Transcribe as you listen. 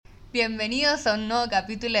Bienvenidos a un nuevo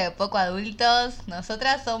capítulo de Poco Adultos.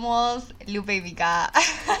 Nosotras somos Lupe y Mica.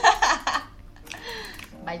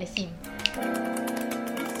 Bailecín.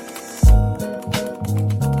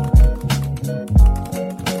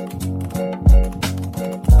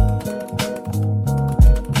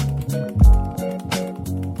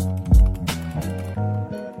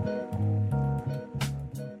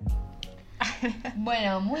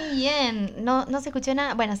 Bueno, muy bien. No se escuchó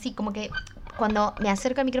nada. Bueno, sí, como que cuando me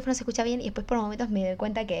acerco al micrófono se escucha bien y después por momentos me doy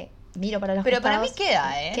cuenta que miro para los Pero costados. para mí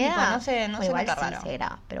queda, ¿eh? ¿Queda? Tipo, no se igual nota sí raro. se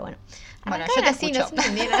graba, pero bueno. Bueno, Arrancaron yo te así, escucho. no se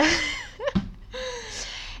entendieron.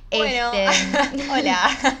 Bueno,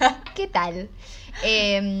 hola. ¿Qué tal?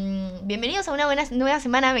 Bienvenidos a una nueva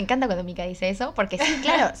semana. Me encanta cuando Mica dice eso, porque sí,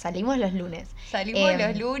 claro, salimos los lunes. Salimos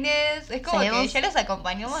los lunes. Es como que ya los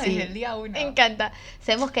acompañamos desde el día 1. Me encanta.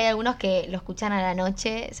 Sabemos que hay algunos que lo escuchan a la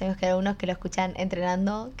noche, sabemos que hay algunos que lo escuchan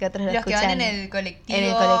entrenando, que otros lo Los que escuchan van en el colectivo. En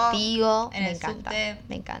el colectivo. En me el encanta. subte.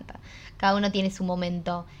 Me encanta. Cada uno tiene su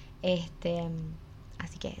momento. Así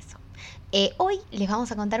que eso. Hoy les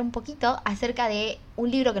vamos a contar un poquito acerca de un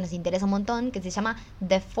libro que nos interesa un montón, que se llama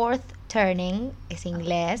The Fourth Turning, es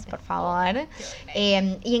inglés, por favor,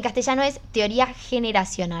 y en castellano es Teoría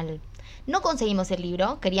Generacional. No conseguimos el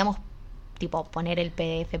libro, queríamos tipo poner el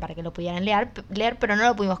PDF para que lo pudieran leer, pero no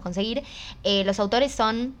lo pudimos conseguir. Los autores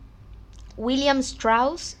son William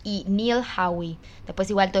Strauss y Neil Howe. Después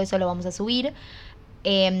igual todo eso lo vamos a subir.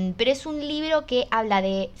 Pero es un libro que habla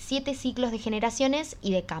de 7 ciclos de generaciones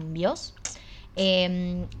y de cambios.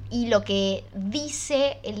 Y lo que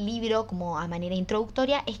dice el libro como a manera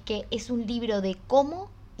introductoria es que es un libro de cómo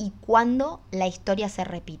y cuándo la historia se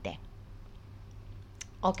repite.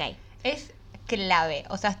 Ok. Es clave.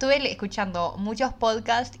 O sea, estuve escuchando muchos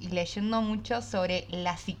podcasts y leyendo mucho sobre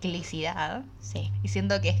la ciclicidad. Sí. Y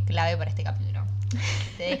siento que es clave para este capítulo.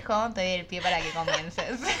 Te doy el pie para que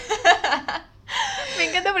comiences. Me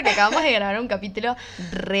encanta porque acabamos de grabar un capítulo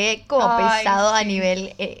re como pesado a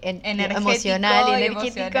nivel emocional y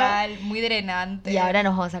energético. Muy drenante. Y ahora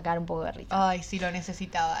nos vamos a sacar un poco de risa. Ay, sí, lo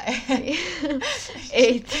necesitaba. Sí.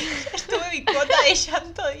 Tuve mi cuota de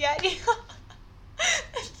llanto diario.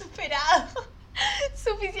 Superado.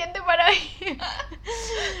 Suficiente para mí.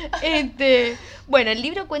 Bueno, el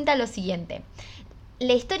libro cuenta lo siguiente.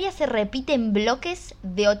 La historia se repite en bloques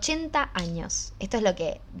de 80 años. Esto es lo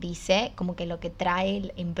que dice, como que lo que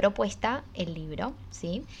trae en propuesta el libro,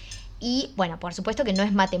 ¿sí? Y, bueno, por supuesto que no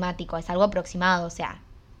es matemático, es algo aproximado, o sea,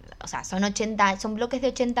 son bloques de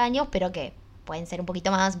 80 años, pero que pueden ser un poquito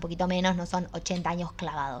más, un poquito menos, no son 80 años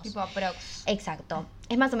clavados. Tipo aprox. Exacto.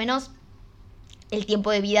 Es más o menos el tiempo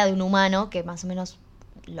de vida de un humano, que más o menos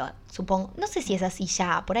lo supongo, no sé si es así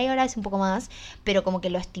ya, por ahí ahora es un poco más, pero como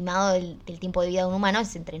que lo estimado del tiempo de vida de un humano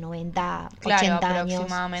es entre 90, claro, 80 años.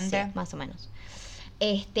 Aproximadamente. Sí, más o menos.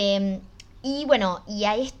 Y bueno, y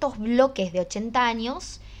a estos bloques de 80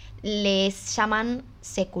 años les llaman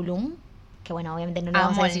seculum, que bueno, obviamente no le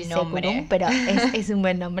vamos a decir seculum, pero es un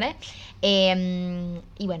buen nombre.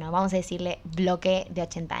 Y bueno, vamos a decirle bloque de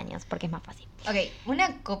 80 años, porque es más fácil. Ok,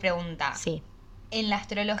 una copregunta. Sí. En la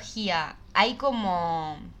astrología hay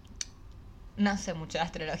como... No sé mucho de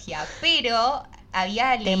astrología, pero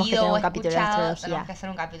había Tenemos que leído tener o un capítulo de escuchado... astrología. Tenemos que hacer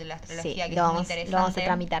un capítulo de astrología, Sí, que es muy interesante. Lo vamos a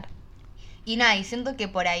tramitar. Y nada, y siento que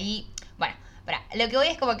por ahí... Bueno, lo que voy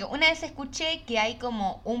es como que una vez escuché que hay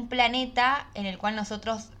como un planeta en el cual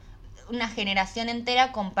nosotros... Una generación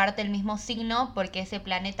entera comparte el mismo signo porque ese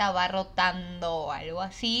planeta va rotando o algo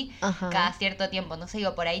así. Ajá. Cada cierto tiempo. Entonces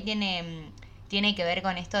digo, por ahí tiene que ver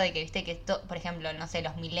con esto de que, viste, que esto, por ejemplo, no sé,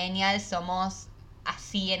 los millennials somos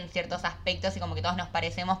así en ciertos aspectos y como que todos nos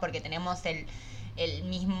parecemos porque tenemos el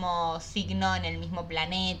mismo signo en el mismo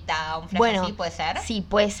planeta, un flash así, ¿puede ser? Sí,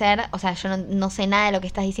 puede ser. O sea, yo no sé nada de lo que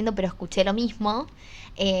estás diciendo, pero escuché lo mismo.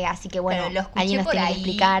 Así que bueno, alguien nos tiene que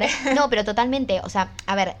explicar. No, pero totalmente. O sea,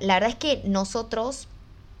 a ver, la verdad es que nosotros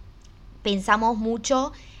pensamos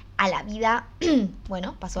mucho a la vida.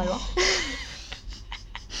 Bueno, pasó algo.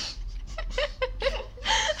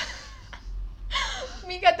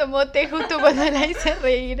 Mica tomó té justo cuando la hice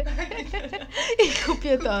reír. Y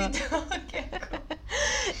escupió todo. Lo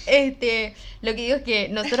que digo es que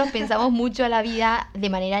nosotros pensamos mucho a la vida de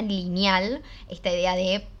manera lineal. Esta idea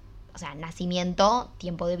de, o sea, nacimiento,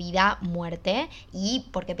 tiempo de vida, muerte. Y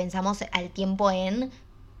porque pensamos al tiempo en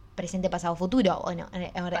presente, pasado, futuro. Bueno,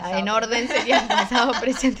 en orden sería pasado,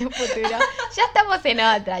 presente, futuro. Ya estamos en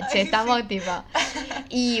otra, che, estamos tipo...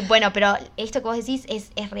 Y bueno, pero esto que vos decís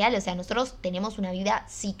es real, o sea, nosotros tenemos una vida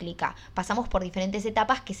cíclica, pasamos por diferentes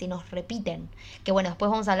etapas que se nos repiten, que bueno,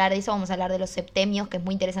 después vamos a hablar de eso, vamos a hablar de los septemios, que es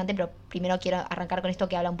muy interesante, pero primero quiero arrancar con esto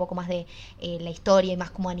que habla un poco más de la historia y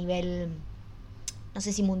más como a nivel no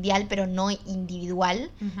sé si mundial, pero no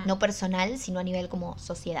individual, Ujú. no personal, sino a nivel como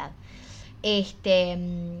sociedad.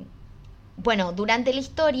 Bueno, durante la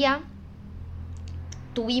historia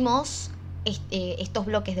tuvimos estos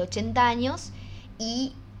bloques de 80 años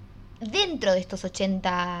y dentro de estos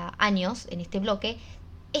 80 años, en este bloque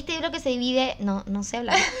se divide... No sé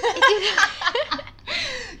hablar.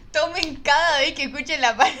 Tomen cada vez que escuchen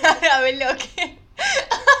la palabra bloque.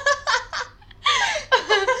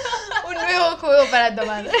 Un nuevo juego para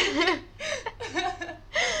tomar.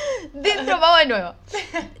 Vamos de nuevo.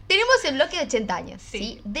 Tenemos el bloque de 80 años,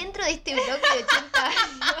 ¿sí? Dentro de este bloque de 80 años...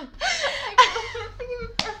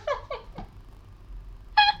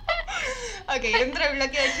 Ok, dentro del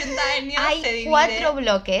bloque de 80 años hay se divide... 4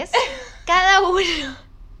 bloques. Cada uno...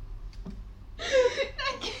 Es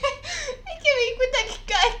que me di cuenta que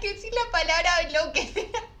cada vez que decís la palabra bloque...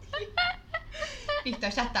 Listo,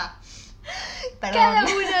 ya está. Perdón. Cada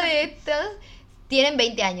uno de estos tienen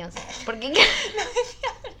 20 años. Porque...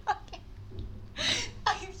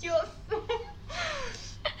 Ay, Dios.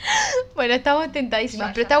 Bueno, estamos tentadísimas,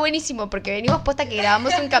 Ya. pero está buenísimo porque venimos posta que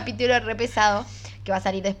grabamos un capítulo re pesado que va a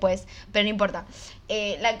salir después, pero no importa.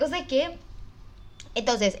 La cosa es que,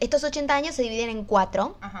 entonces, estos 80 años se dividen en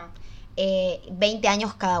 4, Ajá. 20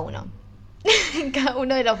 años cada uno. Cada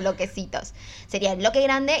uno de los bloquecitos. Sería el bloque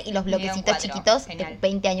grande y los Dividido en bloquecitos 4. chiquitos, Genial.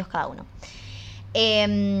 20 años cada uno.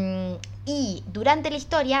 Y durante la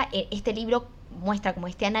historia, este libro muestra como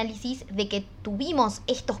este análisis de que tuvimos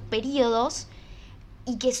estos periodos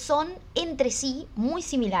y que son entre sí muy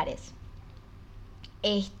similares.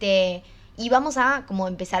 Y vamos a como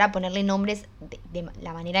empezar a ponerle nombres de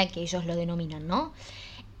la manera en que ellos lo denominan, ¿no?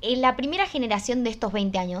 En la primera generación de estos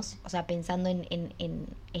 20 años, o sea, pensando en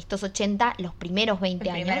estos 80, los primeros 20 El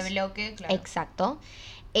años. primer bloque, claro. Exacto.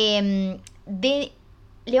 Le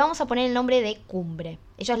vamos a poner el nombre de cumbre.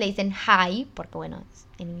 Ellos le dicen high, porque bueno, es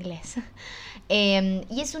en inglés.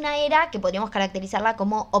 Y es una era que podríamos caracterizarla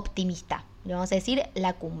como optimista. Le vamos a decir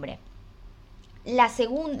la cumbre. La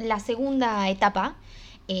segunda etapa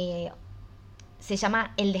se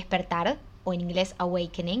llama el despertar, o en inglés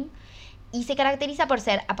awakening, y se caracteriza por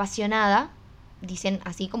ser apasionada, dicen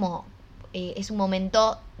así como es un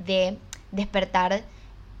momento de despertar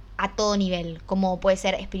a todo nivel, como puede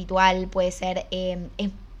ser espiritual, puede ser...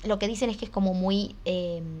 lo que dicen es que es como muy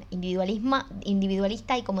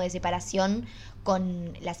individualista y como de separación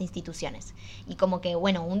con las instituciones. Y como que,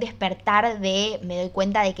 bueno, un despertar de... Me doy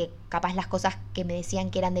cuenta de que capaz las cosas que me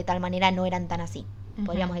decían que eran de tal manera no eran tan así.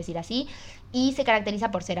 Podríamos decir así. Y se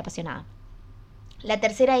caracteriza por ser apasionada. La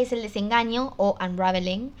tercera es el desengaño o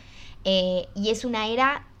unraveling. Y es una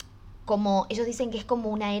era como... Ellos dicen que es como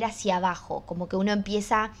una era hacia abajo. Como que uno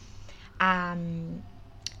empieza a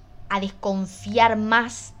desconfiar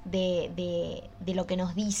más de lo que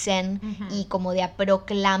nos dicen y como de a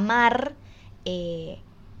proclamar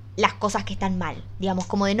las cosas que están mal, digamos,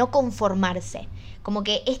 como de no conformarse. Como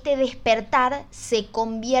que este despertar se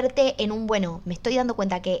convierte en un, bueno, me estoy dando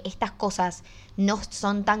cuenta que estas cosas no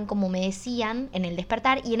son tan como me decían en el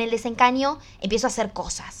despertar, y en el desengaño empiezo a hacer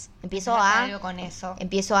cosas. Empiezo algo con eso.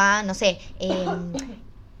 Empiezo a, no sé,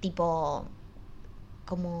 tipo,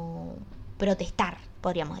 como protestar,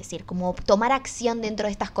 podríamos decir, como tomar acción dentro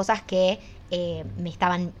de estas cosas que me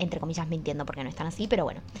estaban, entre comillas, mintiendo, porque no están así, pero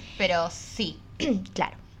bueno. Pero sí.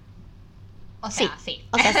 Claro. O sea, sí.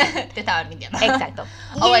 O sea, sí. Te estaban mintiendo. Exacto.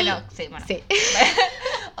 O bueno, sí, bueno. Sí.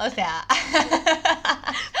 O sea.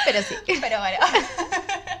 Pero sí. Pero bueno.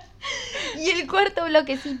 Y el cuarto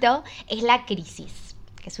bloquecito es la crisis,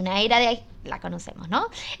 que es una era de... La conocemos, ¿no?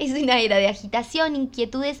 Es una era de agitación,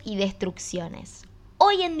 inquietudes y destrucciones.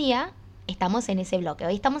 Hoy en día estamos en ese bloque.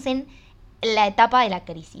 Hoy estamos en la etapa de la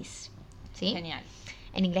crisis. ¿Sí? Genial.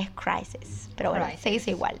 En inglés, crisis. Pero bueno, Crisis. se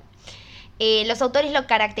dice igual. Los autores lo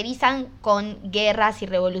caracterizan con guerras y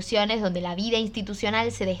revoluciones donde la vida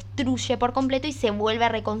institucional se destruye por completo y se vuelve a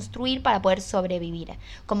reconstruir para poder sobrevivir.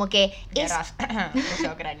 Como que Guerras.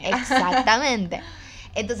 Rusia-Ucrania. Exactamente.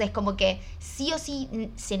 Entonces, como que sí o sí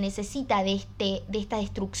se necesita de esta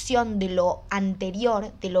destrucción de lo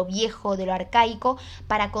anterior, de lo viejo, de lo arcaico,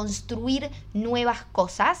 para construir nuevas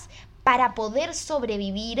cosas, para poder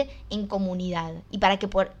sobrevivir en comunidad y para que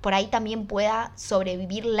por ahí también pueda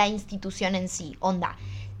sobrevivir la institución en sí. Onda,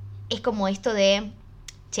 es como esto de,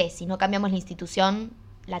 che, si no cambiamos la institución,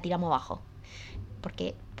 la tiramos abajo. ¿Por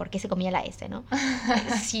qué se comía la S, no?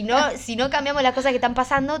 si no cambiamos las cosas que están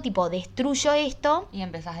pasando, tipo, destruyo esto Y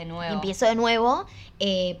empezás de nuevo. y empiezo de nuevo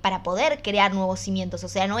para poder crear nuevos cimientos. O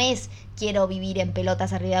sea, no es quiero vivir en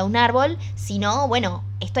pelotas arriba de un árbol, sino, bueno,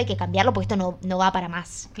 esto hay que cambiarlo porque esto no va para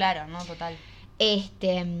más. Claro, no, total.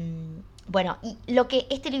 Bueno, y lo que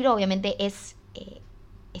este libro obviamente es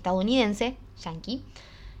estadounidense, yankee,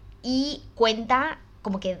 y cuenta,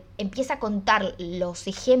 como que empieza a contar los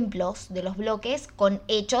ejemplos de los bloques con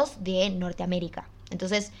hechos de Norteamérica.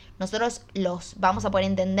 Entonces nosotros los vamos a poder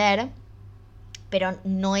entender, pero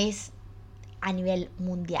no es a nivel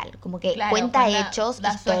mundial. Como que Claro, cuenta cuenta, hechos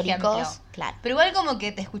da su ejemplo. históricos. Claro. Pero igual como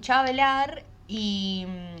que te escuchaba hablar y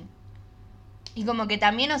como que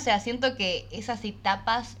también, o sea, siento que esas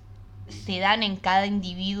etapas se dan en cada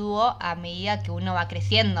individuo a medida que uno va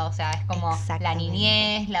creciendo. O sea, es como la Exactamente.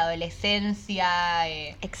 niñez, la adolescencia.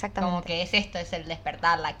 Exactamente. Como que es esto, es el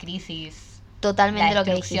despertar, la crisis. Totalmente La lo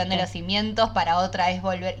que destrucción dijiste. de los cimientos para otra vez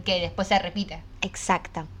volver, que después se repite.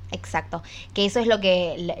 Exacto. Que eso es lo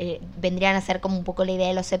que vendrían a ser como un poco la idea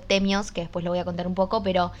de los septemios, que después lo voy a contar un poco,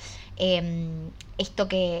 pero esto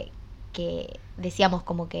que decíamos,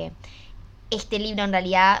 como que este libro en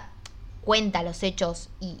realidad cuenta los hechos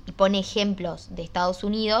y pone ejemplos de Estados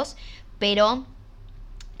Unidos, pero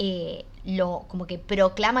como que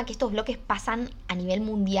proclama que estos bloques pasan a nivel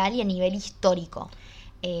mundial y a nivel histórico.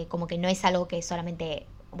 Como que no es algo que solamente,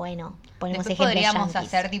 bueno, ponemos Después ejemplos podríamos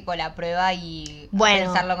yanquis. hacer tipo la prueba y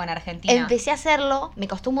Bueno, pensarlo con Argentina. Empecé a hacerlo, me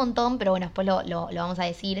costó un montón, pero bueno, después lo vamos a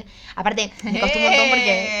decir. Aparte, me costó un montón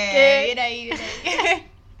porque... Bien ahí, bien ahí.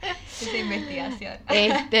 Esa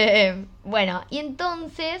investigación. Bueno, y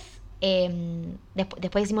entonces,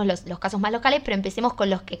 después decimos los casos más locales, pero empecemos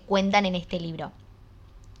con los que cuentan en este libro.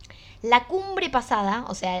 La cumbre pasada,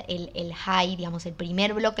 o sea, el high, digamos, el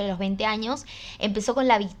primer bloque de los 20 años, empezó con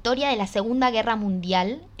la victoria de la Segunda Guerra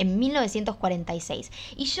Mundial en 1946.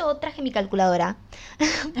 Y yo traje mi calculadora,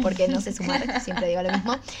 porque no sé sumar, siempre digo lo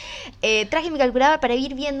mismo. Traje mi calculadora para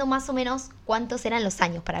ir viendo más o menos cuántos eran los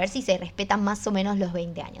años, para ver si se respetan más o menos los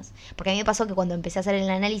 20 años. Porque a mí me pasó que cuando empecé a hacer el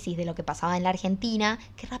análisis de lo que pasaba en la Argentina,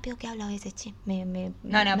 qué rápido que hablo a veces, che.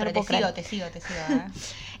 No, lo pero puedo creer. te sigo.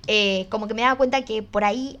 Como que me daba cuenta que por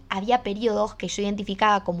ahí había periodos que yo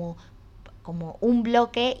identificaba como un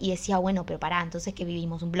bloque y decía, bueno, pero pará, entonces que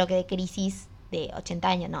vivimos un bloque de crisis de 80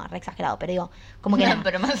 años, no, re exagerado, pero digo, como que no,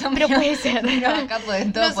 pero más o pero menos. puede ser. Pero acá todo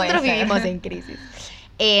Nosotros puede ser. vivimos en crisis.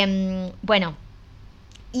 Bueno,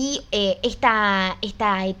 y esta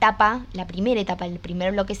etapa, la primera etapa, el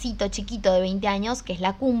primer bloquecito chiquito de 20 años, que es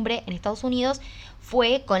la cumbre en Estados Unidos,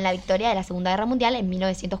 fue con la victoria de la Segunda Guerra Mundial en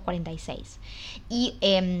 1946. Y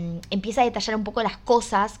empieza a detallar un poco las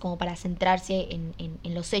cosas, como para centrarse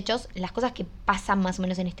en los hechos, las cosas que pasan más o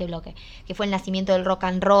menos en este bloque, que fue el nacimiento del rock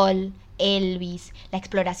and roll, Elvis, la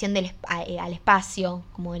exploración al espacio,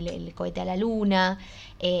 como el cohete a la luna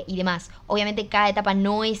y demás. Obviamente cada etapa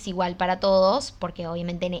no es igual para todos, porque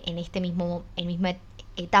obviamente en misma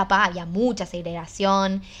etapa había mucha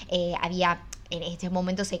segregación, en este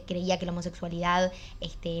momento se creía que la homosexualidad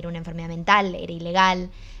era una enfermedad mental, era ilegal.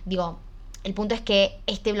 Digo, el punto es que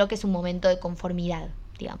este bloque es un momento de conformidad,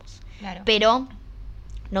 digamos. Claro. Pero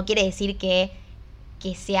no quiere decir que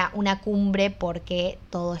sea una cumbre porque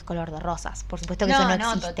todo es color de rosas. Por supuesto que eso no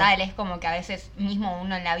existe. No, total, es como que a veces mismo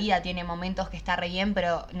uno en la vida tiene momentos que está re bien,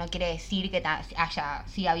 pero no quiere decir que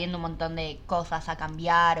siga habiendo un montón de cosas a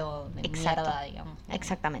cambiar o de mierda, digamos.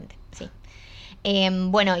 Exactamente, sí.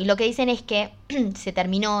 Bueno, y lo que dicen es que se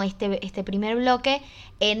terminó este primer bloque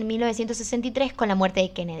en 1963 con la muerte de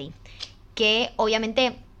Kennedy. Que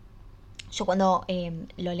obviamente yo cuando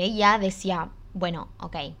lo leía decía, bueno,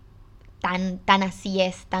 ok, tan así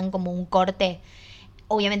es, tan como un corte.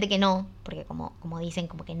 Obviamente que no, porque como dicen,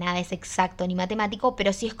 como que nada es exacto ni matemático,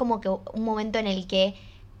 pero sí es como que un momento en el que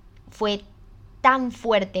fue tan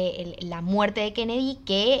fuerte la muerte de Kennedy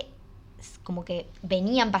que como que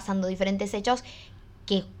venían pasando diferentes hechos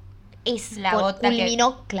que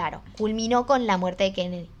culminó con la muerte de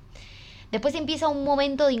Kennedy. Después empieza un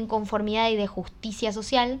momento de inconformidad y de justicia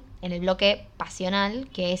social en el bloque pasional,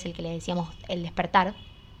 que es el que le decíamos el despertar.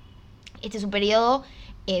 Este es un periodo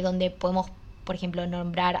donde podemos, por ejemplo,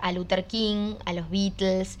 nombrar a Luther King, a los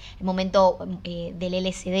Beatles, el momento del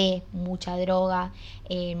LSD, mucha droga,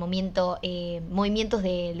 movimientos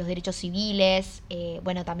de los derechos civiles,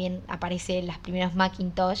 bueno, también aparecen las primeras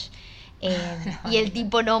Macintosh, y el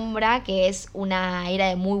tipo nombra que es una era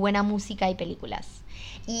de muy buena música y películas.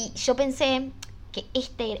 Y yo pensé que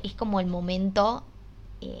este es como el momento,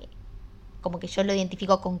 como que yo lo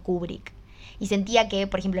identifico con Kubrick. Y sentía que,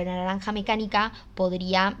 por ejemplo, La Naranja Mecánica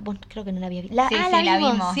podría... Bueno, creo que no la había visto. La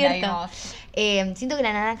vimos, ¿cierto? Siento que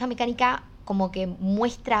La Naranja Mecánica como que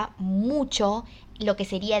muestra mucho lo que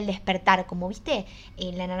sería el despertar. Como, ¿viste?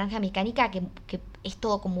 En La Naranja Mecánica que es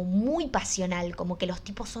todo como muy pasional. Como que los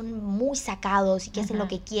tipos son muy sacados y que hacen lo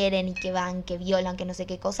que quieren y que van, que violan, que no sé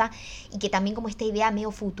qué cosa. Y que también como esta idea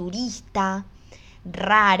medio futurista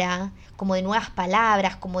rara, como de nuevas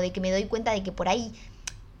palabras, como de que me doy cuenta de que por ahí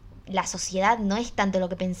la sociedad no es tanto lo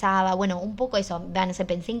que pensaba. Bueno, un poco eso. Vean,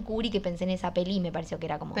 pensé en Kubrick, que pensé en esa peli y me pareció que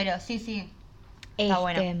era como... Pero sí, está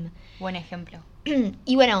bueno. Este, Buen ejemplo.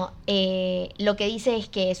 y bueno, lo que dice es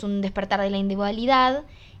que es un despertar de la individualidad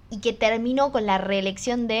y que terminó con la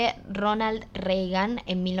reelección de Ronald Reagan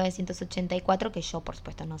en 1984, que yo por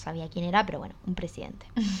supuesto no sabía quién era, pero bueno, un presidente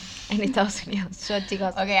en Estados Unidos. Yo, chicos,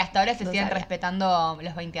 Ok, hasta ahora se no siguen sabía. respetando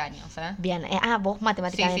los 20 años, ¿eh? Bien, vos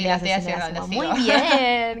matemáticamente Sí, lo estoy haces haciendo, una lo suma. sigo. Muy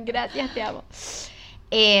bien, gracias, te amo.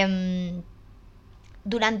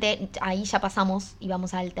 Ahí ya pasamos y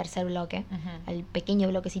vamos al tercer bloque, al pequeño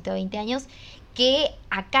bloquecito de 20 años, que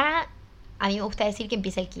acá a mí me gusta decir que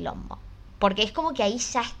empieza el quilombo. Porque es como que ahí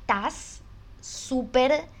ya estás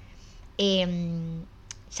súper...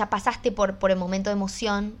 ya pasaste por el momento de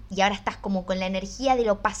emoción y ahora estás como con la energía de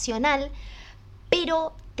lo pasional,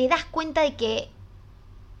 pero te das cuenta de que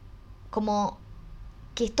como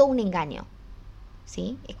que es todo un engaño,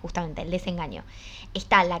 ¿sí? Es justamente el desengaño.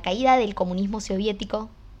 Está la caída del comunismo soviético,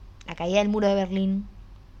 la caída del muro de Berlín,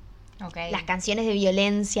 Okay. las canciones de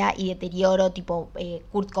violencia y deterioro tipo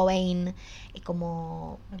Kurt Cobain,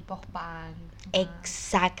 como... El post-punk.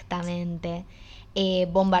 Exactamente.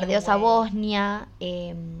 Bombardeos a Bosnia.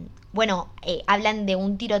 Hablan de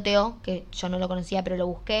un tiroteo que yo no lo conocía, pero lo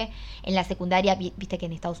busqué en la secundaria. Viste que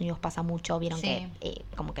en Estados Unidos pasa mucho. Vieron Sí. que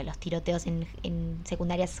como que los tiroteos en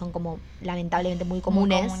secundarias son como lamentablemente muy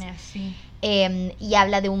comunes. Muy comunes, sí. Y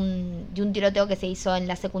habla de un tiroteo que se hizo en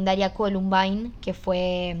la secundaria Columbine, que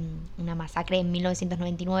fue una masacre en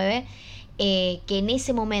 1999, que en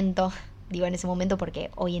ese momento, digo en ese momento porque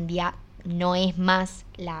hoy en día no es más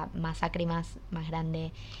la masacre más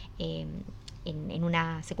grande en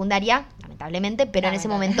una secundaria, lamentablemente, pero en ese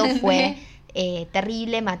momento fue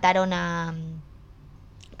terrible. Mataron a...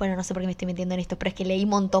 Bueno, no sé por qué me estoy metiendo en esto, pero es que leí un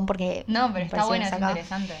montón porque... No, pero está bueno, es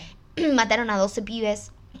interesante. Mataron a 12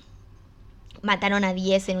 pibes. Mataron a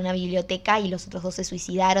 10 en una biblioteca y los otros 2 se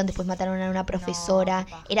suicidaron. Después mataron a una profesora.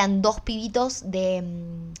 No, eran 2 pibitos de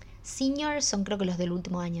senior, son creo que los del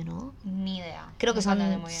último año, ¿no? Ni idea. Creo que No son,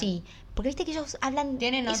 entiendo muy bien. sí. Porque viste que ellos hablan...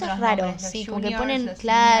 Tienen eso otros es raro, nombres, los sí, como que juniors, ponen... los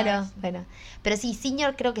Claro, seniors. bueno. Pero sí,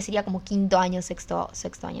 senior creo que sería como quinto año, sexto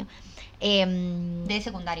año. De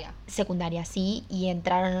secundaria. Secundaria, sí, y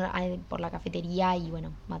entraron por la cafetería y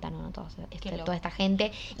bueno, mataron a toda esta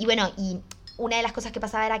gente. Y bueno, y una de las cosas que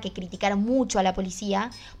pasaba era que criticaron mucho a la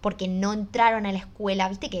policía porque no entraron a la escuela.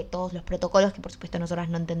 Viste que todos los protocolos, que por supuesto nosotras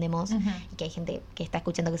no entendemos, y que hay gente que está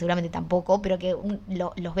escuchando que seguramente tampoco, pero que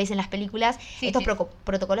los ves en las películas, Sí, estos sí.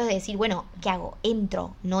 protocolos de decir, bueno, ¿qué hago?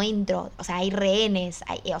 ¿Entro? ¿No entro? O sea, hay rehenes,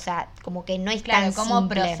 o sea, como que no es Claro, tan cómo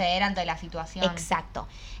simple. proceder ante la situación. Exacto.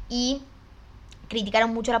 Y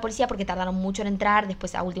criticaron mucho a la policía porque tardaron mucho en entrar,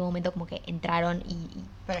 después a último momento como que entraron y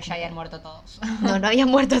Pero ya habían muerto todos. no habían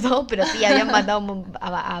muerto todos, pero sí habían matado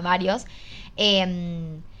a varios.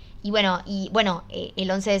 Y bueno,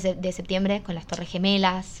 el 11 de septiembre con las Torres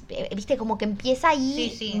Gemelas, viste, como que empieza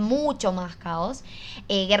ahí Sí. mucho más caos.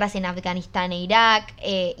 Guerras en Afganistán e Irak,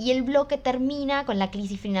 y el bloque termina con la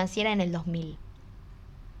crisis financiera en el 2000.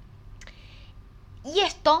 Y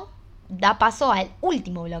esto da paso al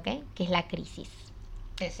último bloque, que es la crisis,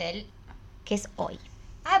 que es hoy.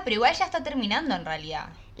 Ah, pero igual ya está terminando en realidad.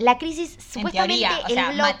 La crisis, supuestamente, teoría, o sea,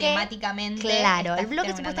 el bloque... matemáticamente Claro, está el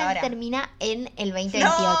bloque terminando supuestamente ahora. termina en el 2028.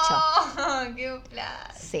 ¡No! ¡Qué plan!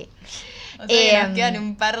 Sí. O sea que nos quedan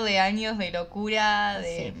un par de años de locura,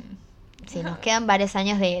 de... Sí, nos quedan varios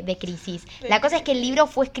años de crisis. La cosa es que el libro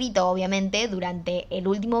fue escrito, obviamente, durante el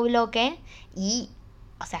último bloque y,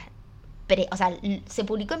 o sea, se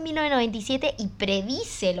publicó en 1997 y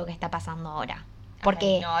predice lo que está pasando ahora.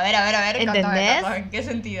 Porque... Ay, no, a ver, ¿entendés? contame, ¿en qué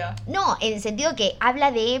sentido? No, en el sentido que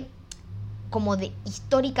habla de como de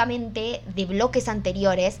históricamente de bloques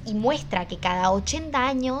anteriores y muestra que cada 80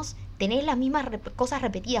 años tenés las mismas cosas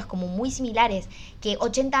repetidas, como muy similares, que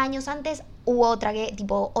 80 años antes hubo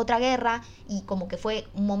otra guerra y como que fue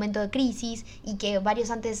un momento de crisis y que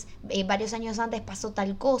varios años antes pasó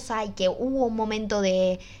tal cosa y que hubo un momento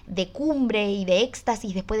de cumbre y de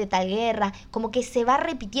éxtasis después de tal guerra, como que se va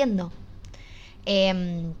repitiendo.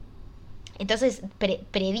 Entonces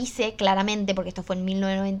predice claramente, porque esto fue en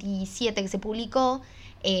 1997 que se publicó,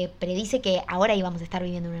 predice que ahora íbamos a estar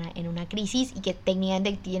viviendo en una crisis y que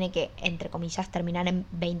técnicamente tiene que, entre comillas, terminar en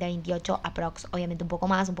 2028 aprox, obviamente un poco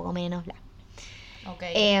más, un poco menos, bla. Ok.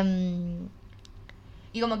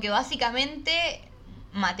 Y como que básicamente,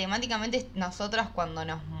 matemáticamente, nosotros cuando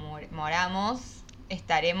nos moramos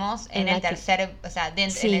estaremos en el tercer, o sea,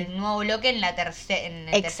 en el nuevo bloque, en el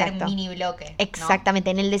tercer mini bloque, ¿no?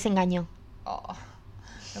 Exactamente, en el desengaño. Oh.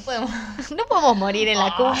 No podemos. No podemos morir en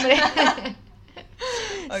la cumbre.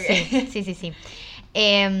 Ok. Sí.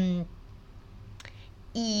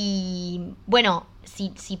 Y bueno,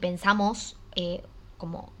 si pensamos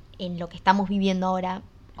como en lo que estamos viviendo ahora,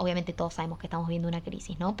 obviamente todos sabemos que estamos viviendo una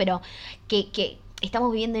crisis, ¿no? Pero que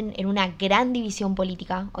estamos viviendo en una gran división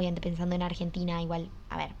política, obviamente pensando en Argentina, igual,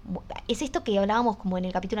 a ver, es esto que hablábamos como en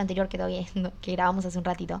el capítulo anterior que grabamos hace un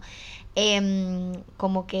ratito,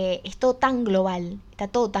 como que es todo tan global, está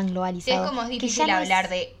todo tan Sí, globalizado. es como es que difícil ya no hablar es-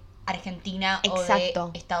 de Argentina Exacto. o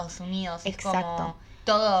de Estados Unidos. Es Exacto. como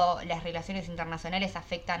todas las relaciones internacionales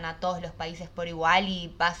afectan a todos los países por igual y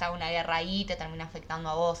pasa una guerra ahí y te termina afectando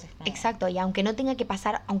a vos. Es como... Exacto, y aunque no tenga que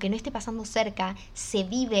pasar, aunque no esté pasando cerca, se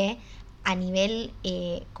vive a nivel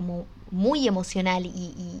como muy emocional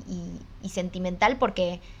y sentimental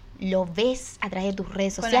porque lo ves a través de tus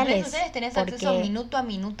redes Con sociales. las redes sociales tenés acceso porque- minuto a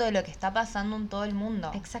minuto de lo que está pasando en todo el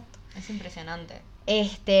mundo. Exacto. Es impresionante.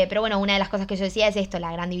 Pero bueno, una de las cosas que yo decía es esto,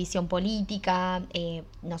 la gran división política.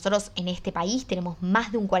 Nosotros en este país tenemos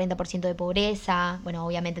más de un 40% de pobreza. Bueno,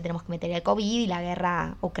 obviamente tenemos que meter el COVID y la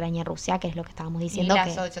guerra Ucrania-Rusia, que es lo que estábamos diciendo. Y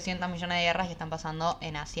las que... 800 millones de guerras que están pasando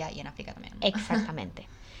en Asia y en África también. Exactamente.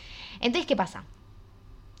 Entonces, ¿qué pasa?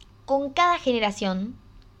 Con cada generación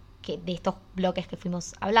de estos bloques que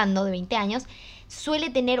fuimos hablando, de 20 años, suele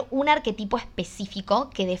tener un arquetipo específico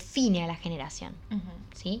que define a la generación. Ujú.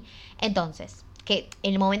 ¿Sí? Entonces, que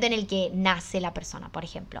en el momento en el que nace la persona, por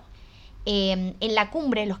ejemplo, en la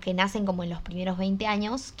cumbre, los que nacen como en los primeros 20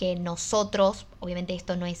 años, que nosotros, obviamente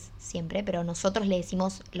esto no es siempre, pero nosotros le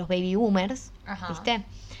decimos los baby boomers, Ajá. ¿viste?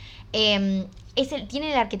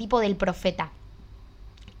 Tiene el arquetipo del profeta.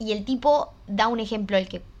 Y el tipo da un ejemplo, el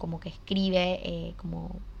que como que escribe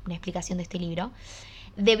como una explicación de este libro,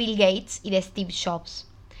 de Bill Gates y de Steve Jobs,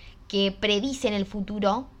 que predicen el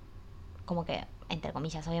futuro, como que, entre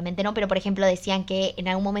comillas, obviamente no, pero por ejemplo decían que en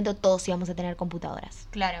algún momento todos íbamos a tener computadoras.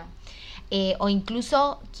 Claro. O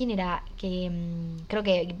incluso, ¿quién era? Creo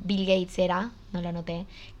que Bill Gates era, no lo anoté,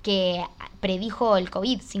 que predijo el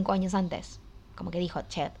COVID 5 años antes. Como que dijo,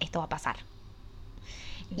 che, esto va a pasar.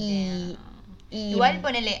 Y... Igual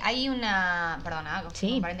ponele, hay una... Perdona,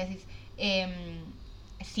 Sí. un paréntesis.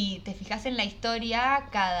 Si te fijas en la historia,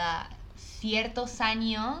 cada ciertos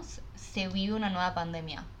años se vive una nueva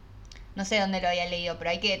pandemia. No sé dónde lo había leído,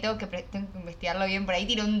 pero tengo que investigarlo bien. Por ahí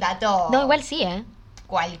tiro un dato No, igual sí, ¿eh?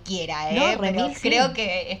 cualquiera, No, pero remil, sí. creo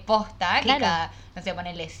que es posta, Claro. que cada, no sé,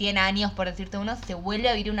 ponele 100 años, por decirte uno, se vuelve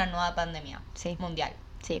a vivir una nueva pandemia Sí. mundial.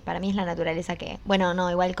 Sí, para mí es la naturaleza que... Bueno, no,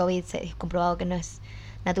 igual el COVID se es comprobado que no es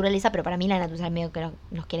naturaleza, pero para mí la naturaleza medio que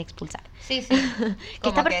nos quiere expulsar. Sí, sí. Que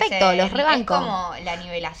está perfecto, los rebanco. Es como la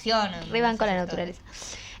nivelación. Rebanco la no sé, naturaleza.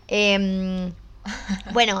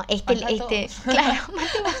 Bueno, Mata a todos. claro,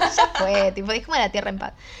 matemos, ya fue, tipo, dejemos la tierra en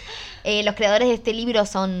paz. Los creadores de este libro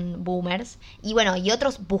son boomers. Y bueno,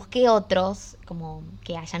 busqué otros, como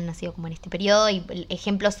que hayan nacido como en este periodo. Y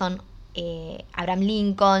ejemplos son Abraham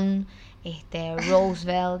Lincoln,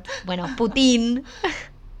 Roosevelt, bueno, Putin.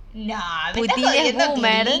 No, me Putin estás es jodiendo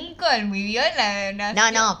boomer. que Lincoln vivió en la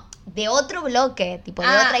nación. No, de otro bloque, tipo de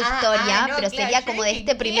otra historia, no, pero claro, sería yo como de dije,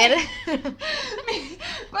 este ¿qué? primer...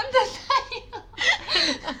 ¿Cuántos años?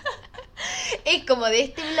 Es como de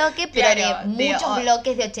este bloque, pero Claro, de muchos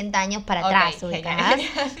bloques de 80 años para Ok, atrás, genial.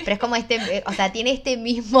 ¿ubicás? Pero es como o sea, tiene este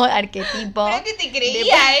mismo arquetipo. Pero que te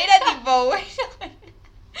creía, era tipo, bueno.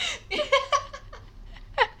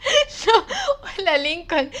 Hola,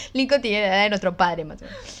 Lincoln. Lincoln tiene la edad de nuestro padre, más o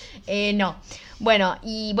menos. No. Bueno,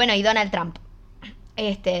 y Donald Trump.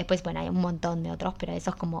 Después, bueno, hay un montón de otros, pero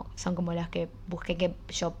esos son como los que busqué que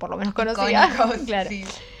yo por lo menos conocía. Icónicos, Claro. sí.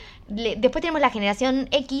 Después tenemos la generación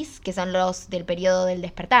X, que son los del periodo del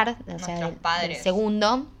despertar, o sea, Nuestros padres. del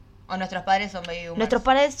segundo. O nuestros padres son baby boomers. Nuestros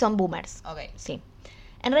padres son boomers. Ok. Sí.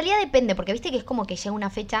 En realidad depende, porque viste que es como que llega una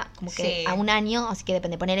fecha, como que Sí. a un año, así que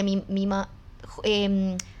depende. Poner mi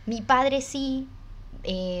padre sí,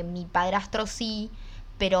 mi padrastro sí,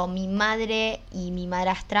 pero mi madre y mi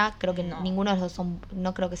madrastra, creo que No. ninguno de los dos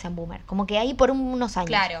no creo que sean boomer. Como que ahí por unos años.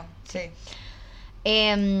 Claro, sí.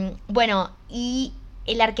 Bueno, y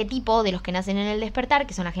el arquetipo de los que nacen en el despertar,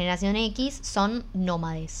 que son la generación X, son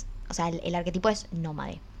nómades. O sea, el arquetipo es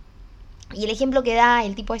nómade. Y el ejemplo que da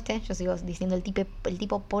el tipo yo sigo diciendo el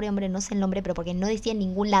tipo, pobre hombre, no sé el nombre, pero porque no decía en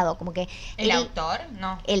ningún lado, como que... ¿El autor?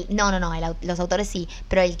 No. No, los autores sí,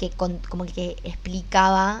 pero el que como que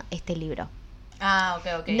explicaba este libro. Ah,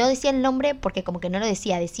 ok. No decía el nombre porque como que no lo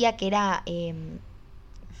decía que era...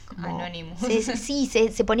 Anonymous. Sí,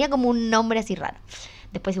 se ponía como un nombre así raro.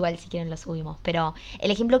 Después igual si quieren lo subimos, pero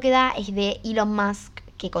el ejemplo que da es de Elon Musk,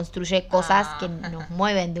 que construye cosas que nos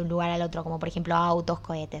mueven de un lugar al otro, como por ejemplo autos,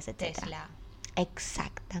 cohetes, etc. Tesla.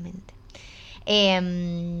 Exactamente.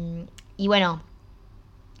 Y bueno,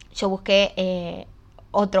 yo busqué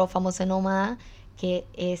otro famoso nómada que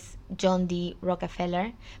es John D.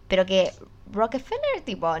 Rockefeller, pero que Rockefeller,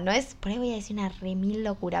 tipo, no es, por ahí voy a decir una remil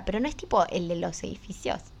locura, pero no es tipo el de los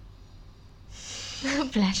edificios.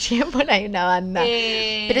 Flashé por ahí una banda.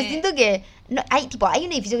 Pero siento que hay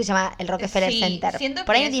un edificio que se llama el Rockefeller Center. Siento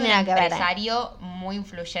por ahí que no es tiene un nada que ver. empresario muy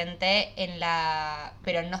influyente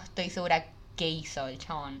pero no estoy segura qué hizo el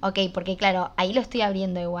chabón. Ok, porque claro, ahí lo estoy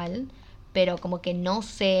abriendo igual, pero como que no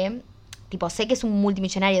sé, tipo, sé que es un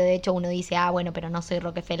multimillonario, de hecho uno dice, bueno, pero no soy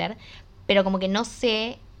Rockefeller, pero como que no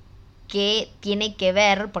sé qué tiene que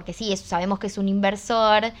ver, porque sí, sabemos que es un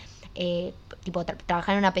inversor, tipo,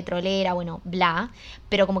 trabajar en una petrolera, bueno, bla,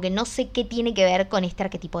 pero como que no sé qué tiene que ver con este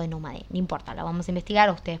arquetipo de nómade. No importa, lo vamos a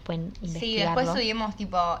investigar, ustedes pueden investigarlo. Sí, después subimos,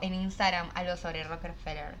 tipo, en Instagram algo sobre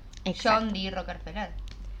Rockefeller. Exacto. John D. Rockefeller.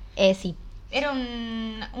 Sí. Era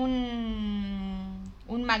un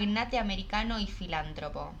magnate americano y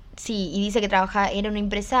filántropo. Sí, y dice que era un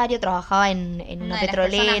empresario, trabajaba en una de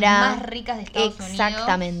petrolera. Las personas más ricas de Estados Unidos.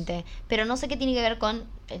 Exactamente. Pero no sé qué tiene que ver con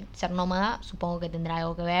el ser nómada. Supongo que tendrá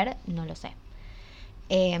algo que ver, no lo sé.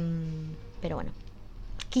 Pero bueno.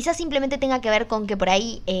 Quizás simplemente tenga que ver con que por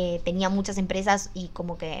ahí tenía muchas empresas y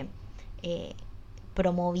como que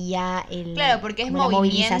promovía claro, porque es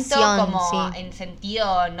movimiento como en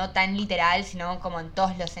sentido no tan literal, sino como en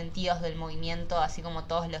todos los sentidos del movimiento, así como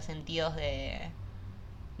todos los sentidos de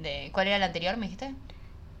 ¿cuál era el anterior, me dijiste?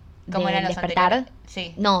 ¿Cómo eran los despertar? anteriores?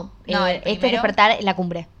 Sí. No, el este es despertar en la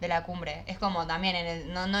cumbre. De la cumbre. Es como también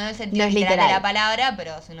no en el sentido no es literal de la palabra,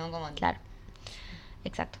 pero sino como... Claro.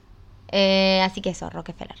 Exacto. Así que eso,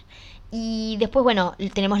 Rockefeller. Y después, bueno,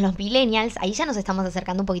 tenemos los millennials. Ahí ya nos estamos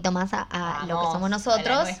acercando un poquito más a lo que somos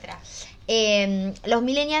nosotros. Los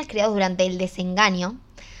millennials, creados durante el desengaño,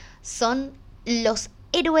 son los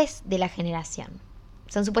héroes de la generación.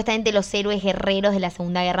 Son supuestamente los héroes guerreros de la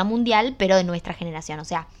Segunda Guerra Mundial, pero de nuestra generación. O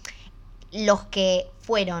sea, los que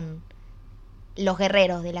fueron los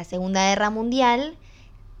guerreros de la Segunda Guerra Mundial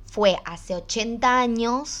fue hace 80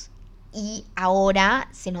 años... Y ahora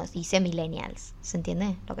se nos dice millennials. ¿Se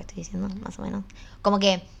entiende lo que estoy diciendo? Más o menos. Como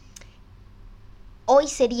que hoy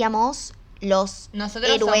seríamos los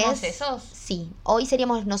 ¿Nosotros héroes. ¿Somos esos? Sí, hoy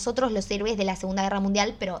seríamos nosotros los héroes de la Segunda Guerra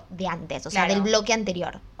Mundial, pero de antes, o sea, del bloque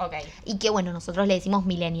anterior. Ok. Y que bueno, nosotros le decimos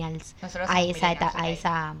millennials a a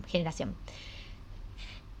esa generación.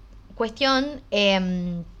 Cuestión,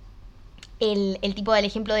 el tipo del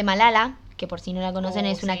ejemplo de Malala, que por si no la conocen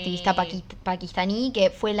es una activista pakistaní que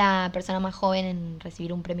fue la persona más joven en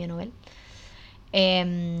recibir un premio Nobel.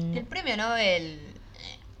 El premio Nobel...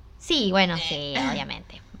 Sí, bueno, sí,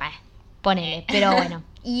 obviamente. Bueno, ponele, pero bueno.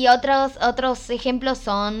 Y otros ejemplos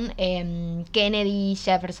son Kennedy,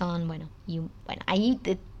 Jefferson, bueno. Y bueno, ahí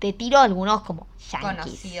te tiro algunos como yanquis.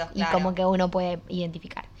 Conocidos, claro. Y como que uno puede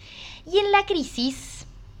identificar. Y en la crisis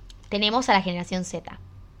tenemos a la generación Z.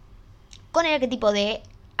 Con el arquetipo de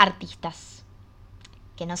artistas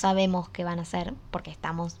que no sabemos qué van a hacer porque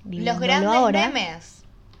estamos viviendo los grandes ahora. memes.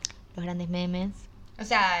 Los grandes memes. O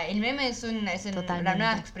sea, el meme es la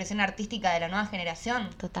nueva expresión artística de la nueva generación.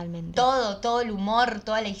 Totalmente. Todo el humor,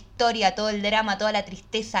 toda la historia, todo el drama, toda la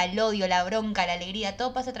tristeza, el odio, la bronca, la alegría,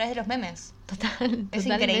 todo pasa a través de los memes. Es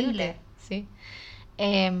increíble. Sí.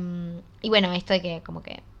 Y bueno, esto de que como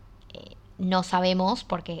que no sabemos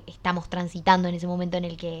porque estamos transitando en ese momento en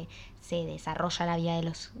el que se desarrolla la vida de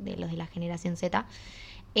los de la generación Z.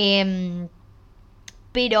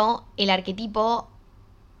 Pero el arquetipo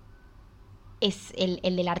es el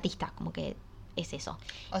del artista, como que es eso.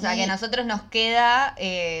 O sea, que a nosotros nos queda,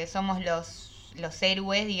 somos los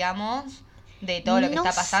héroes, digamos, de todo lo que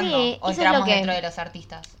está pasando. O entramos dentro de los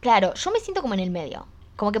artistas. Claro, yo me siento como en el medio.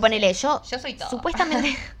 Como que ponele, yo soy todo.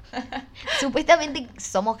 Supuestamente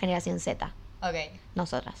somos generación Z. Ok.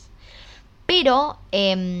 Nosotras. Pero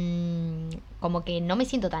como que no me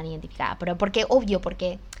siento tan identificada. Pero porque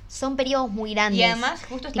son periodos muy grandes. Y además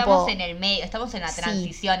justo estamos en el medio, estamos en la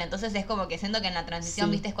transición. Entonces es como que siento que en la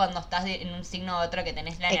transición, viste, es cuando estás en un signo u otro que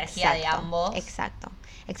tenés la energía de ambos. Exacto,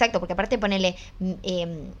 porque aparte ponele,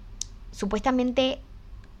 supuestamente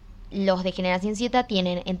los de generación Z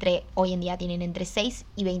hoy en día tienen entre 6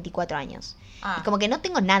 y 24 años. Y como que no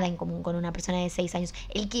tengo nada en común con una persona de 6 años.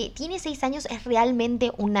 El que tiene 6 años es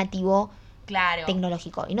realmente un nativo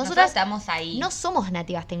tecnológico. Y nosotros estamos ahí. No somos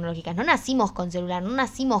nativas tecnológicas. No nacimos con celular, no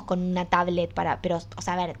nacimos con una tablet pero, o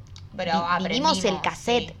sea, a ver, vivimos el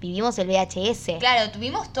cassette, vivimos el VHS. Claro,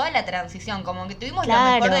 tuvimos toda la transición, como que tuvimos lo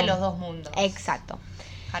mejor de los dos mundos. Exacto.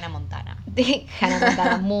 Hannah Montana. Hannah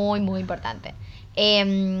Montana, muy, muy importante.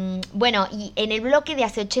 Bueno, y en el bloque de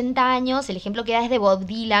hace 80 años, el ejemplo que da es de Bob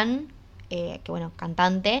Dylan, que bueno,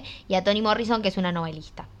 cantante, y a Toni Morrison, que es una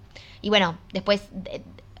novelista. Y bueno, después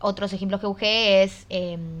otros ejemplos que busqué es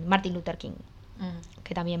Martin Luther King,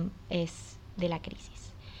 que también es de la crisis.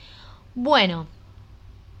 Bueno,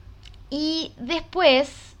 y después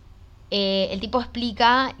el tipo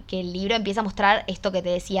explica que el libro empieza a mostrar esto que te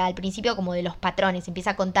decía al principio, como de los patrones, empieza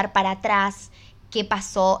a contar para atrás qué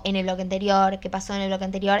pasó en el bloque anterior, qué pasó en el bloque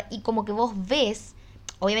anterior, y como que vos ves,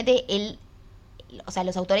 obviamente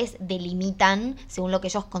los autores delimitan según lo que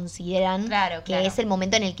ellos consideran que es el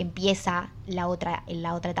momento en el que empieza la otra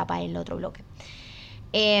etapa del otro bloque.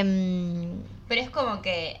 Pero es como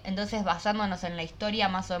que, entonces, basándonos en la historia,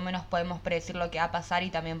 más o menos podemos predecir lo que va a pasar y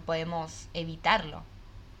también podemos evitarlo.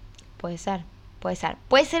 Puede ser.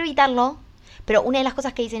 Puedes evitarlo, pero una de las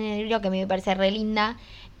cosas que dicen en el libro que a mí me parece re linda,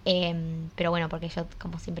 pero bueno, porque yo,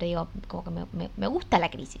 como siempre digo, como que me gusta la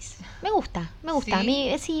crisis. Me gusta. ¿Sí? A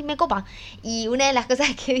mí sí me copa. Y una de las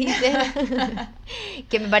cosas que dicen,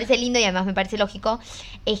 que me parece lindo y además me parece lógico,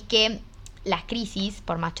 es que las crisis,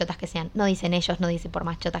 por más chotas que sean, no dicen ellos, no dicen por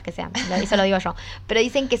más chotas que sean, eso lo digo yo, pero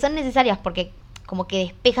dicen que son necesarias porque como que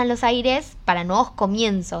despejan los aires para nuevos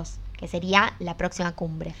comienzos, que sería la próxima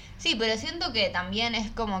cumbre. Sí, pero siento que también es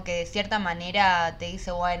como que de cierta manera te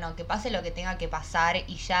dice, bueno, que pase lo que tenga que pasar,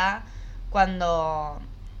 y ya cuando,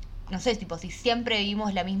 no sé, tipo, si siempre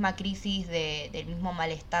vivimos la misma crisis del mismo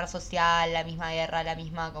malestar social, la misma guerra, la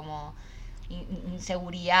misma como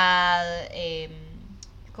inseguridad,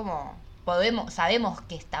 como sabemos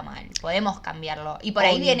que está mal, podemos cambiarlo. Y por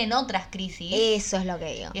ahí vienen otras crisis. Eso es lo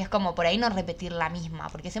que digo. Y es como por ahí no repetir la misma,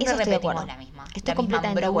 porque siempre Eso repetimos la misma. Estoy la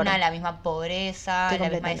completamente misma hambruna, de acuerdo. la misma pobreza, la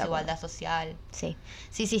misma desigualdad social. Sí,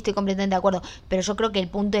 estoy completamente de acuerdo. Pero yo creo que el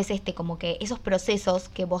punto es como que esos procesos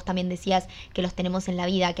que vos también decías que los tenemos en la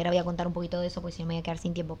vida, que ahora voy a contar un poquito de eso porque si no me voy a quedar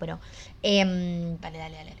sin tiempo, pero...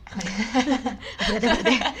 Dale.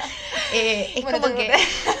 Apúrate. Es bueno, como que...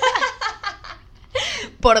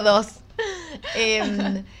 por dos.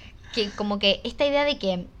 Que como que esta idea de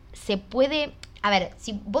que se puede... A ver,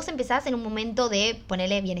 si vos empezás en un momento de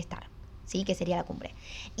ponerle bienestar, ¿sí? Que sería la cumbre.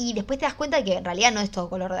 Y después te das cuenta de que en realidad no es todo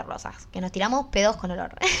color de rosas, que nos tiramos pedos con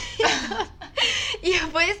olor. Y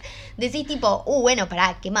después decís tipo, bueno,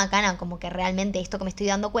 pará, qué macana, como que realmente esto que me estoy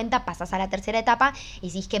dando cuenta, pasás a la tercera etapa y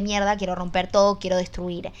decís, qué mierda, quiero romper todo, quiero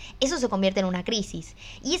destruir. Eso se convierte en una crisis.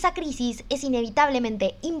 Y esa crisis es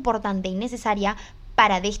inevitablemente importante y necesaria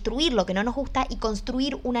para destruir lo que no nos gusta y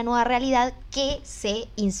construir una nueva realidad que se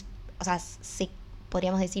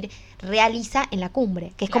podríamos decir, realiza en la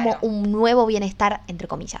cumbre, que es como un nuevo bienestar, entre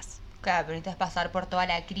comillas. Claro, pero necesitas pasar por toda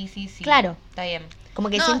la crisis y... Claro. Está bien. Como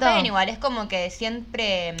que siento... está bien igual, es como que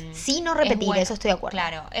siempre... Sí, no repetir, bueno, eso estoy de acuerdo.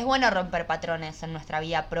 Claro, es bueno romper patrones en nuestra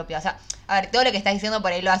vida propia. O sea, a ver, todo lo que estás diciendo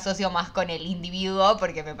por ahí lo asocio más con el individuo,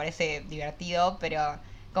 porque me parece divertido, pero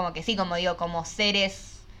como que sí, como digo, como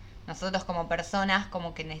seres, nosotros como personas,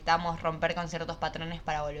 como que necesitamos romper con ciertos patrones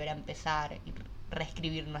para volver a empezar y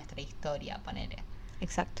reescribir nuestra historia, ponele.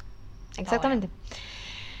 Exacto. Exactamente.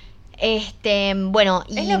 Bueno,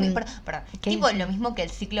 y... Es lo mismo, perdón, tipo lo mismo que el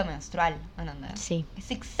ciclo menstrual, ¿no? Sí. Es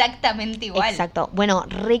exactamente igual. Exacto. Bueno,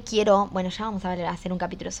 ya vamos a hacer un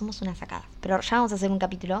capítulo, somos una sacada, pero ya vamos a hacer un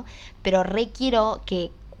capítulo, pero quiero que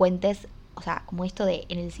cuentes, o sea, como esto de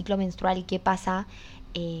en el ciclo menstrual, qué pasa,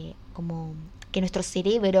 como que a nuestro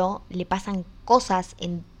cerebro le pasan cosas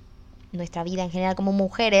en nuestra vida en general como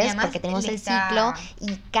mujeres, porque tenemos el ciclo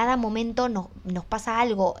y cada momento nos pasa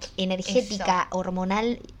algo energética,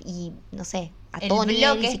 hormonal y no sé, a todo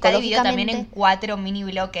nivel, psicológicamente. Está dividido también en 4 mini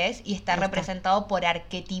bloques y está representado por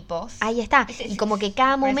arquetipos. Ahí está. Y como que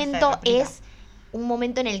cada momento es un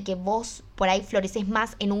momento en el que vos por ahí floreces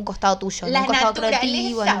más en un costado tuyo, en un costado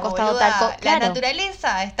creativo, en un costado tal. La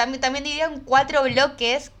naturaleza está también dividida en 4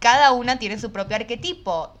 bloques, cada una tiene su propio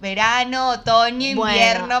arquetipo: verano, otoño,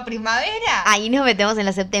 invierno, primavera. Ahí nos metemos en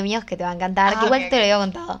los septemios, que te va a encantar, que igual te lo había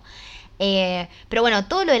contado. Pero bueno,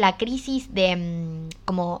 todo lo de la crisis de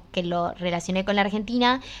como que lo relacioné con la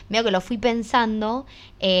Argentina, medio que lo fui pensando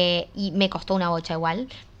y me costó una bocha igual,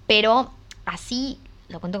 pero así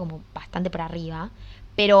lo cuento como bastante por arriba,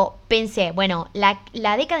 pero pensé, bueno,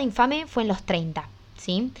 la década infame fue en los 30,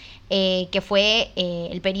 ¿sí? Que fue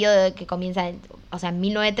el periodo que comienza, o sea, en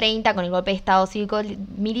 1930 con el golpe de Estado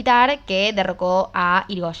cívico-militar que derrocó a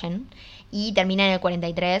Irigoyen y termina en el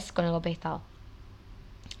 43 con el golpe de Estado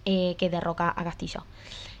que derroca a Castillo.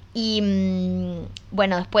 Y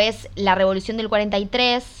bueno, después la revolución del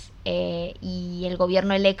 43 y el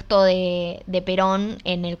gobierno electo de Perón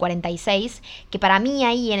en el 46, que para mí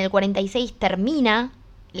ahí en el 46 termina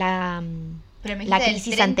la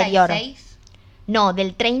crisis anterior. No,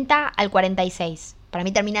 del 30 al 46. Para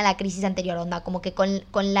mí termina la crisis anterior, onda. Como que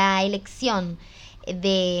con la elección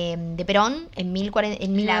de Perón en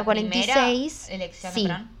 1946. La elección sí, de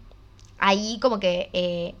Perón. ahí como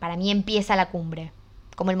que para mí empieza la cumbre.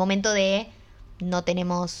 Como el momento de no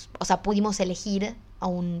tenemos, o sea, pudimos elegir a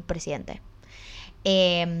un presidente.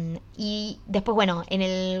 Y después, bueno, en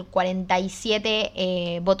el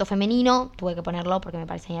 47 voto femenino, tuve que ponerlo porque me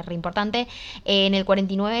parece re importante. En el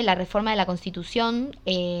 49 la reforma de la Constitución,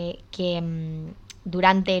 que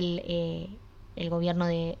durante el gobierno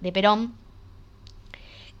de Perón,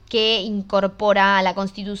 que incorpora a la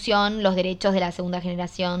Constitución los derechos de la segunda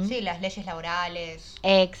generación. Sí, las leyes laborales.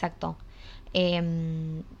 Exacto.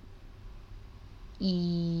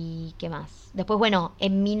 ¿Y qué más? Después, bueno,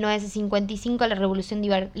 en 1955 la Revolución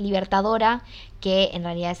Libertadora, que en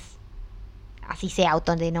realidad es, así se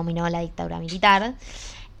autodenominó la dictadura militar,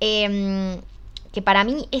 que para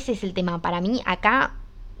mí ese es el tema. Para mí acá,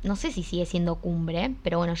 no sé si sigue siendo cumbre,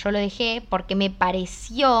 pero bueno, yo lo dejé porque me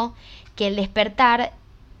pareció que el despertar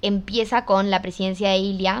empieza con la presidencia de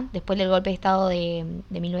Ilia, después del golpe de Estado de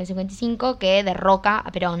 1955, que derroca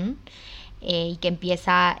a Perón, y que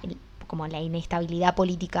empieza como la inestabilidad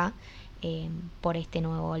política por este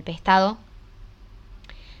nuevo golpe de Estado.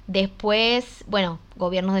 Después, bueno,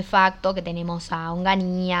 gobiernos de facto, que tenemos a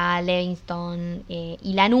Onganía, Livingston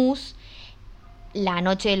y Lanús. La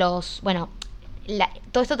noche de los... Bueno,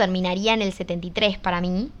 todo esto terminaría en el 73 para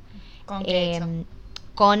mí. ¿Con qué hecho?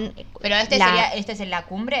 Con ¿Pero este es en la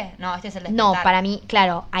cumbre? No, este es el despertar. No, para mí,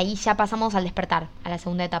 claro, ahí ya pasamos al despertar, a la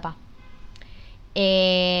segunda etapa.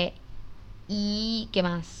 ¿Y qué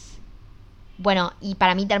más? Bueno, y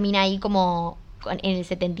para mí termina ahí como en el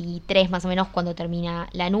 73 más o menos cuando termina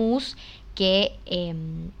Lanús, que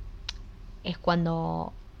es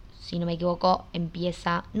cuando, si no me equivoco,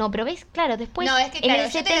 empieza... No, pero ves, claro, después no, es que, claro, en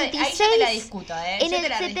el 76... ahí yo te la discuto, En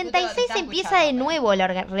el 76 empieza de nuevo la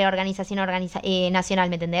reorganización nacional,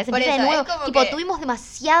 ¿me entendés? Empieza de nuevo. Tipo, tuvimos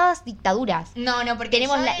demasiadas dictaduras. No, porque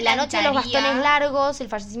tenemos la noche de los bastones largos, el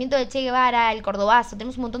fallecimiento de Che Guevara, el Cordobazo,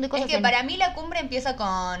 tenemos un montón de cosas. Es que para mí la cumbre empieza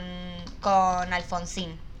con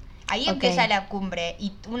Alfonsín. Ahí empieza la cumbre.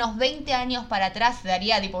 Y unos 20 años para atrás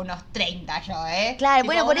daría tipo unos 30 yo, ¿eh? Claro,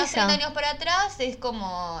 tipo, bueno, por unos eso. 30 años para atrás es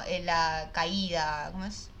como la caída, ¿cómo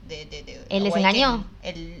es? ¿El desengaño?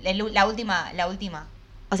 La última.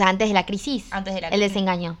 O sea, antes de la crisis. Antes de la El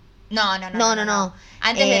desengaño. No.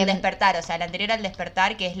 Antes del Eh, despertar, o sea, la anterior al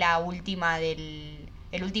despertar, que es la última el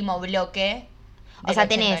último bloque. O sea,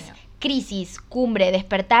 tenés crisis, cumbre,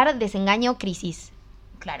 despertar, desengaño, crisis.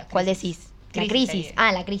 Claro. ¿Cuál decís? La crisis.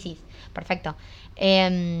 La crisis. Perfecto.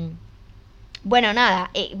 Bueno,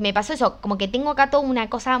 nada, me pasó eso. Como que tengo acá toda una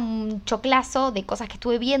cosa, un choclazo de cosas que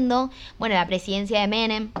estuve viendo. Bueno, la presidencia de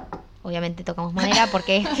Menem. Obviamente tocamos madera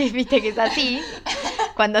porque viste que es así.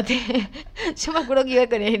 Yo me acuerdo que iba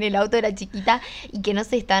en el auto, era chiquita, y que no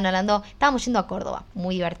sé, estaban hablando, estábamos yendo a Córdoba,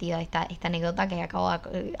 muy divertida esta anécdota que acabo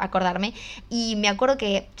de acordarme, y me acuerdo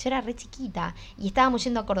que yo era re chiquita, y estábamos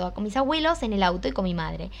yendo a Córdoba con mis abuelos en el auto y con mi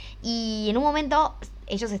madre, y en un momento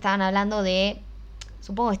ellos estaban hablando de,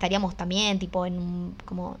 supongo que estaríamos también, tipo en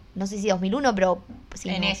como, no sé si 2001, pero sí,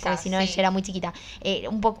 en no, esa, porque si no sí. ella era muy chiquita,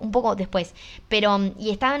 un poco después, pero,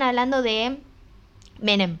 y estaban hablando de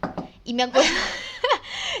Menem, y me acuerdo...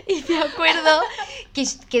 Y me acuerdo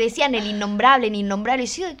que decían el innombrable. Y yo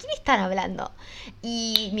digo, ¿de quién están hablando?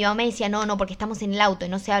 Y mi mamá decía, no, porque estamos en el auto y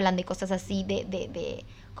no se hablan de cosas así,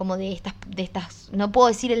 como de estas, no puedo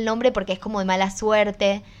decir el nombre porque es como de mala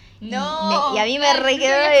suerte. No, y a mí me re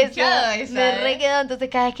quedó eso. Me re ¿eh? quedó, entonces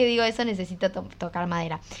cada vez que digo eso necesito tocar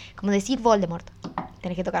madera. Como decir Voldemort,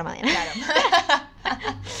 tenés que tocar madera. Claro.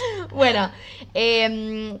 Bueno,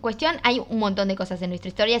 cuestión, hay un montón de cosas en nuestra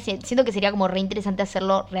historia. Siento que sería como re interesante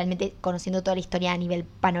hacerlo realmente conociendo toda la historia a nivel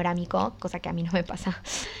panorámico, cosa que a mí no me pasa.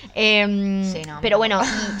 Sí, no, pero bueno,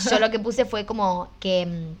 y yo lo que puse fue como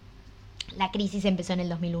que la crisis empezó en el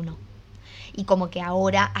 2001. Y como que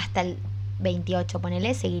ahora, hasta el 28,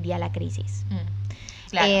 ponele, seguiría la crisis.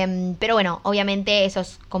 Claro. Pero bueno, obviamente eso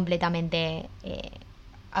es completamente...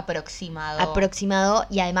 aproximado,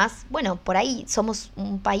 y además, bueno, por ahí somos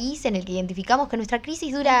un país en el que identificamos que nuestra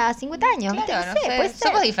crisis dura 50 años. Claro, no sé, puede ser.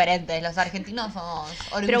 Somos diferentes, los argentinos somos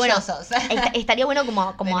orgullosos. Pero bueno, estaría bueno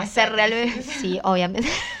como hacer realmente... Sí, obviamente.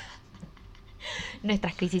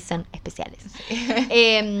 Nuestras crisis son especiales.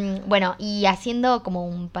 Sí. Bueno, y haciendo como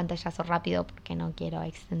un pantallazo rápido, porque no quiero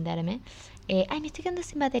extenderme. Me estoy quedando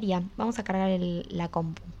sin batería. Vamos a cargar la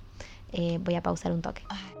compu. Voy a pausar un toque.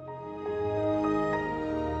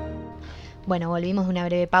 Bueno, volvimos de una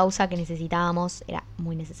breve pausa que necesitábamos, era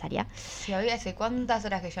muy necesaria. Sí, ¿hace cuántas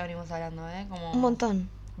horas que ya venimos hablando, eh? Como... Un montón.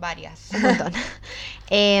 Varias. Un montón.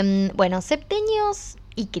 Bueno, septenios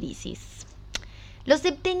y crisis. Los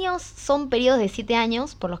septenios son periodos de 7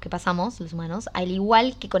 años por los que pasamos los humanos, al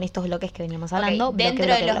igual que con estos bloques que veníamos hablando. Ok, dentro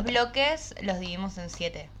de los bloques los dividimos en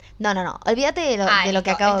 7. No. Olvídate de lo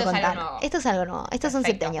que acabo de contar. Esto Es algo nuevo. Estos son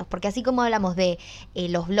Perfecto. septenios, porque así como hablamos de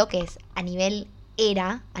los bloques a nivel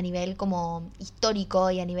era, a nivel como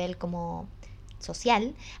histórico y a nivel como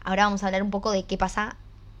social, ahora vamos a hablar un poco de qué pasa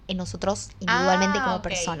en nosotros individualmente como ok.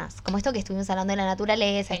 personas. Como esto que estuvimos hablando de la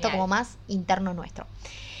naturaleza, esto Genial. como más interno nuestro.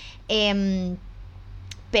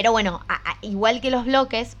 Pero bueno, igual que los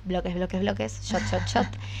bloques, shot,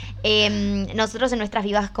 nosotros en nuestras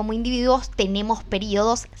vidas como individuos tenemos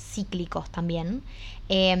periodos cíclicos también.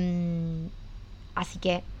 Así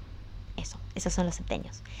que esos son los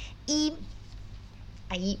septenios. Y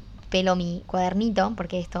ahí pelo mi cuadernito,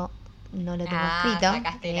 porque esto no lo tengo escrito.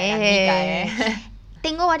 Sacaste la gráfica,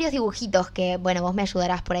 Tengo varios dibujitos que, bueno, vos me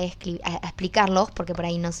ayudarás por ahí a explicarlos, porque por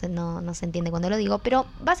ahí no se entiende cuando lo digo. Pero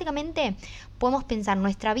básicamente podemos pensar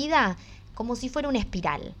nuestra vida como si fuera una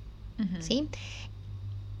espiral, ¿sí?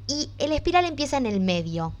 Y el espiral empieza en el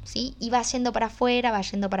medio, ¿sí? Y va yendo para afuera, va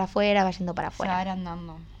yendo para afuera, va yendo para afuera. Se va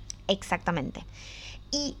agrandando. Exactamente.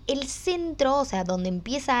 Y el centro, o sea, donde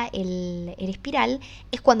empieza el espiral,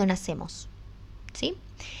 es cuando nacemos, ¿sí?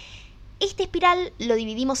 Este espiral lo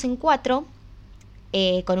dividimos en 4,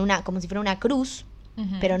 como si fuera una cruz,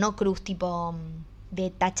 pero no cruz tipo de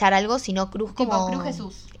tachar algo, sino cruz como... Tipo Cruz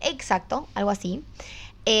Jesús. Exacto, algo así.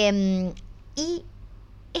 Y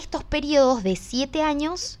estos periodos de 7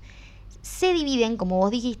 años se dividen, como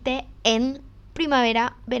vos dijiste, en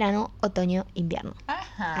primavera, verano, otoño, invierno.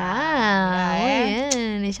 Ajá. Muy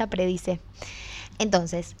bien, ella predice.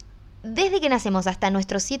 Entonces, desde que nacemos hasta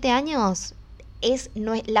nuestros 7 años es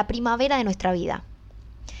la primavera de nuestra vida.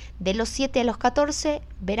 De los 7 a los 14,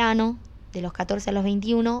 verano. De los 14 a los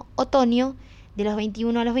 21, otoño. De los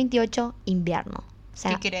 21 a los 28, invierno. O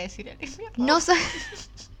sea, ¿qué quiere decir el invierno?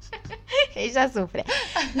 Ella sufre.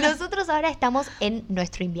 Nosotros ahora estamos en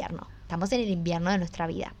nuestro invierno. Estamos en el invierno de nuestra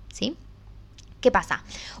vida, ¿sí? ¿Qué pasa?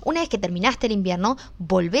 Una vez que terminaste el invierno,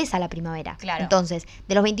 volvés a la primavera. Claro. Entonces,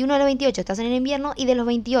 de los 21 a los 28 estás en el invierno y de los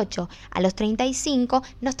 28 a los 35,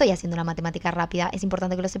 no estoy haciendo la matemática rápida, es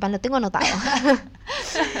importante que lo sepan, lo tengo anotado.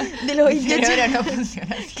 De los 28... Mi cerebro no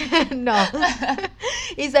funciona así. No,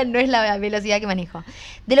 esa no es la velocidad que manejo.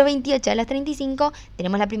 De los 28 a los 35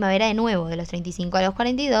 tenemos la primavera de nuevo, de los 35 a los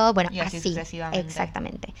 42, bueno, Y así sucesivamente.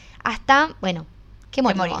 Exactamente. Hasta, bueno, ¿qué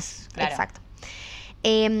morimos? morís, claro. Exacto.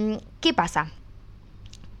 ¿Qué pasa?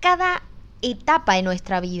 Cada etapa de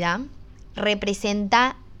nuestra vida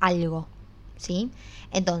representa algo, ¿sí?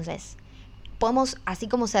 Entonces, podemos, así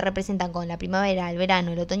como se representan con la primavera, el verano,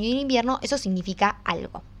 el otoño y el invierno, eso significa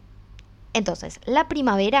algo. Entonces, la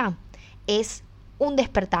primavera es un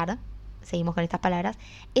despertar, seguimos con estas palabras,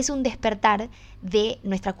 es un despertar de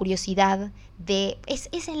nuestra curiosidad,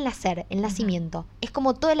 es el nacer, el nacimiento. Es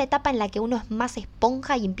como toda la etapa en la que uno es más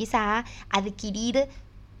esponja y empieza a adquirir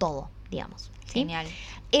todo, digamos. ¿sí? Genial.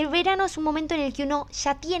 El verano es un momento en el que uno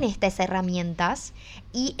ya tiene estas herramientas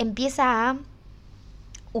y empieza a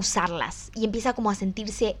usarlas y empieza como a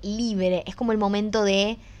sentirse libre. Es como el momento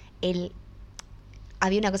de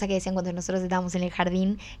había una cosa que decían cuando nosotros estábamos en el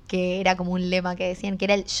jardín, que era como un lema que decían, que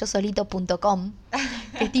era el yosolito.com,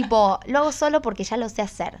 que es tipo, lo hago solo porque ya lo sé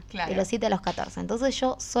hacer, Claro. de los 7 a los 14. Entonces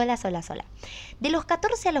yo sola. De los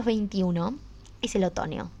 14 a los 21 es el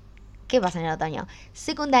otoño. ¿Qué pasa en el otoño?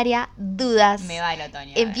 Secundaria, dudas. Me va el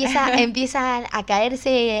otoño. Empiezan a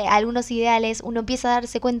caerse algunos ideales. Uno empieza a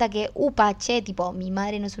darse cuenta que, tipo, mi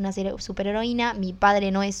madre no es una superheroína, mi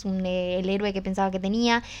padre no es el héroe que pensaba que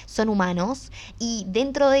tenía, son humanos. Y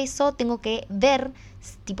dentro de eso tengo que ver,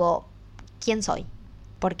 tipo, quién soy.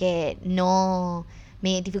 Porque no me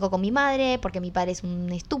identifico con mi madre, porque mi padre es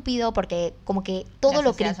un estúpido, porque como que todo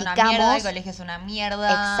lo criticamos. Es una mierda, el colegio es una mierda.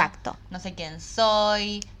 Exacto. No sé quién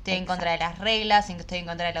soy, estoy en contra de las reglas, estoy en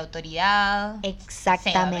contra de la autoridad.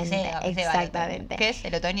 Exactamente. Exactamente. ¿Qué es?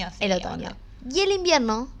 ¿El otoño? Sí, el otoño. Y el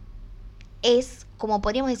invierno es, como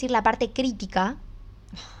podríamos decir, la parte crítica,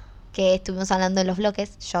 que estuvimos hablando en los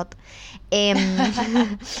bloques,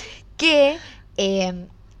 que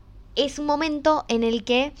es un momento en el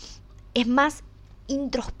que es más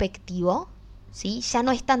introspectivo, ¿sí? Ya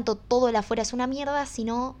no es tanto todo el afuera es una mierda,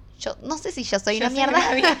 sino yo no sé si yo soy una mierda,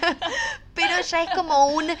 pero ya es como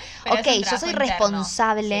yo soy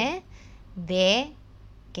responsable de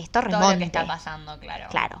que esto remonte. Todo lo que está pasando, claro.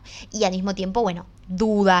 Claro. Y al mismo tiempo, bueno,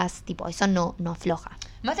 dudas, tipo, eso no afloja.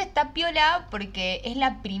 Más está piola porque es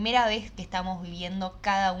la primera vez que estamos viviendo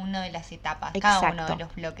cada una de las etapas, cada uno de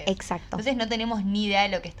los bloques. Exacto. Entonces no tenemos ni idea de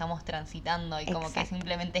lo que estamos transitando y como que Exacto.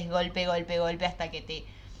 simplemente es golpe, golpe, golpe hasta que te...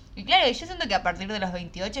 Y claro, yo siento que a partir de los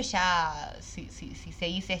 28 ya, si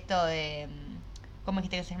seguís esto de... ¿Cómo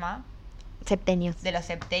dijiste que se llama? Septenios. De los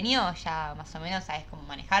septenios ya más o menos sabes cómo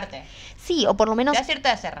manejarte. Sí, o por lo menos... Te da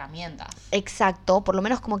ciertas herramientas. Exacto, por lo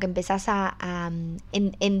menos como que empezás a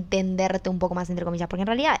entenderte un poco más, entre comillas, porque en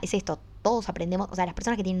realidad es esto, todos aprendemos, o sea, las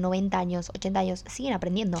personas que tienen 90 años, 80 años, siguen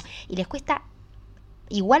aprendiendo y les cuesta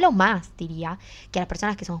igual o más, diría, que a las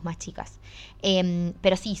personas que somos más chicas.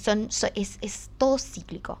 Pero sí, es todo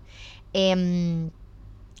cíclico.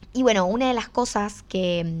 Y bueno, una de las cosas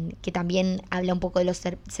que también habla un poco de los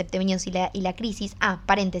septenios y la crisis,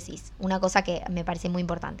 paréntesis, una cosa que me parece muy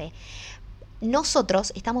importante.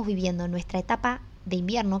 Nosotros estamos viviendo nuestra etapa de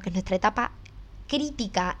invierno, que es nuestra etapa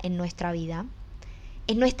crítica en nuestra vida,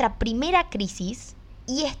 es nuestra primera crisis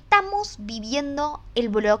y estamos viviendo el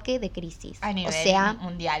bloque de crisis. A nivel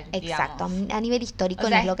mundial, exacto, digamos. A nivel histórico, o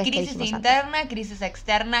sea, en los bloques que crisis dijimos interna, antes. crisis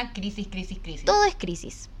externa, crisis. Todo es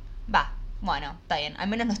crisis. Va, bueno, está bien, al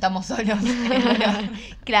menos no estamos solos.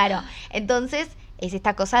 Claro, entonces es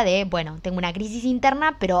esta cosa de, bueno, tengo una crisis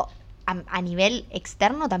interna, pero a nivel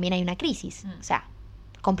externo también hay una crisis. O sea,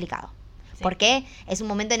 complicado. Sí. Porque es un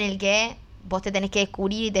momento en el que vos te tenés que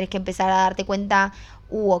descubrir y tenés que empezar a darte cuenta,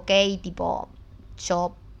 ok, tipo,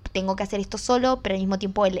 yo tengo que hacer esto solo, pero al mismo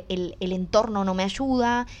tiempo el entorno no me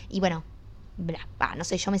ayuda. Y bueno, no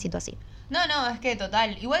sé, yo me siento así. No, es que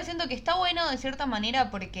total. Igual siento que está bueno de cierta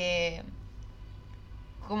manera porque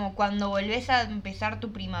como cuando volvés a empezar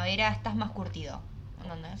tu primavera estás más curtido.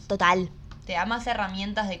 ¿Entendés? Total. Te da más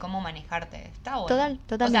herramientas de cómo manejarte. Está bueno.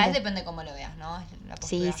 Totalmente. O sea, depende de cómo lo veas, ¿no?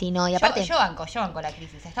 Sí, no. Y aparte... Yo banco la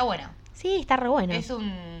crisis. Está buena. Sí, está re bueno.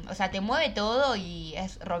 O sea, te mueve todo y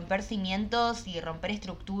es romper cimientos y romper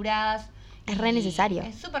estructuras. Es re necesario.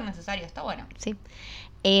 Es súper necesario. Está bueno. Sí.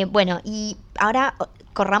 Bueno, y ahora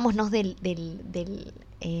corrámonos del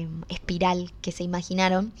espiral que se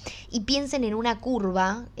imaginaron y piensen en una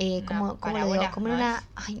curva, ¿cómo lo digo? Como en una...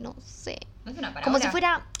 Ay, no sé. ¿No es una parábola? Como si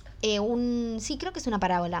fuera sí, creo que es una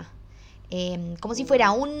parábola. Como si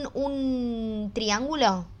fuera un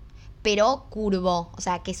triángulo, pero curvo, o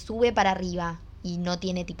sea, que sube para arriba y no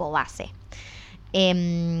tiene tipo base.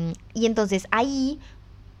 Y entonces ahí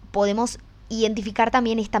podemos identificar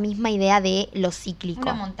también esta misma idea de lo cíclico.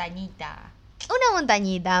 Una montañita. Una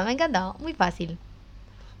montañita, me encantó, muy fácil.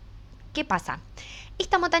 ¿Qué pasa?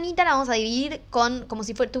 Esta montañita la vamos a dividir como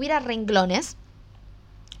si tuviera renglones.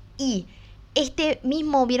 Y este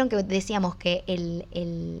mismo, vieron que decíamos que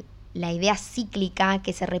la idea cíclica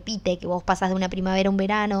que se repite, que vos pasás de una primavera a un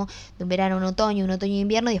verano, de un verano a un otoño a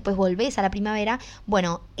invierno y después volvés a la primavera.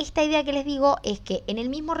 Bueno, esta idea que les digo es que en el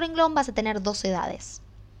mismo renglón vas a tener 2 edades.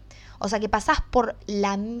 O sea que pasás por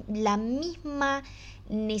la misma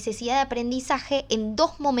necesidad de aprendizaje en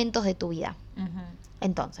 2 momentos de tu vida. Uh-huh.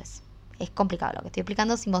 Entonces, es complicado lo que estoy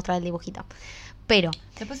explicando sin mostrar el dibujito. Pero...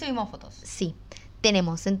 después subimos fotos. Sí.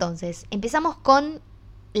 Tenemos entonces, empezamos con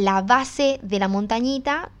la base de la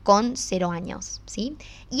montañita con 0 años, ¿sí?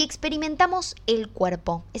 Y experimentamos el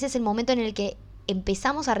cuerpo. Ese es el momento en el que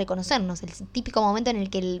empezamos a reconocernos, el típico momento en el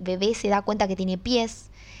que el bebé se da cuenta que tiene pies,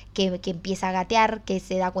 que empieza a gatear, que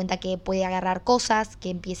se da cuenta que puede agarrar cosas, que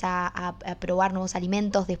empieza a probar nuevos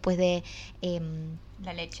alimentos después de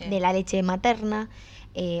la leche materna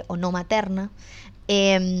o no materna.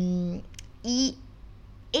 Y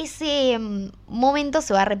ese momento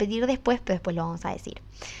se va a repetir después, pero después lo vamos a decir.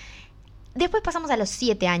 Después pasamos a los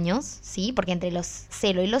 7 años, ¿sí? Porque entre los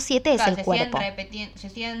 0 y los 7 es el cuerpo. Se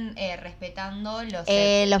siguen respetando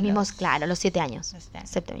los mismos, claro, los 7 años.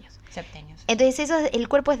 Septenios. Entonces el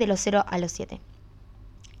cuerpo es de los 0 a los 7.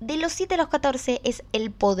 De los 7 a los 14 es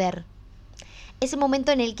el poder. Es el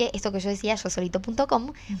momento en el que, esto que yo decía,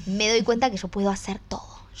 yosolito.com, me doy cuenta que yo puedo hacer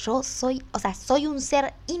todo. Yo soy un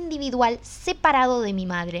ser individual separado de mi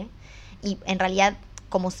madre y en realidad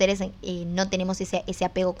como seres no tenemos ese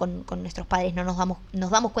apego con nuestros padres, no nos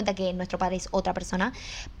damos cuenta que nuestro padre es otra persona,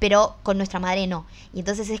 pero con nuestra madre no. Y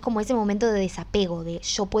entonces es como ese momento de desapego, de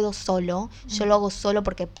yo puedo solo, yo lo hago solo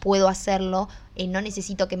porque puedo hacerlo, no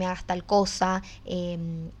necesito que me hagas tal cosa,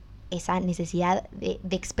 esa necesidad de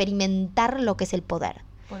experimentar lo que es el poder,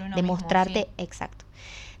 de mostrarte, mismo, sí. Exacto.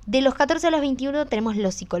 De los 14 a los 21 tenemos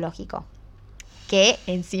lo psicológico, que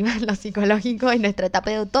encima lo psicológico en nuestra etapa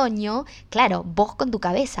de otoño, claro, vos con tu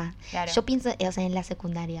cabeza. Claro. Yo pienso, o sea, en la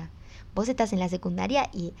secundaria. Vos estás en la secundaria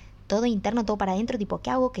y todo interno, todo para adentro, tipo, ¿qué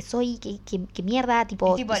hago? ¿Qué soy? ¿Qué mierda?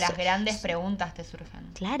 Tipo, es tipo las grandes preguntas te surgen.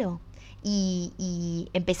 Claro. y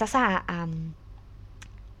empezás a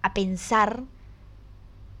pensar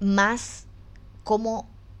más como,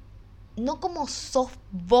 no como sos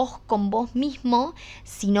vos con vos mismo,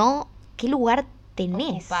 sino qué lugar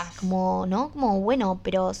tenés. Ocupás. Como, ¿no? Como, bueno,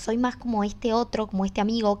 pero soy más como este otro, como este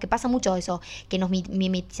amigo, que pasa mucho eso, que nos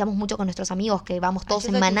mimetizamos mucho con nuestros amigos, que vamos todos Yo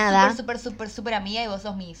en soy tu manada. súper amiga y vos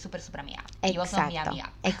sos mi súper amiga. Y vos sos mi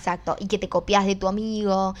amiga. Exacto, y que te copias de tu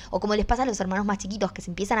amigo, o como les pasa a los hermanos más chiquitos, que se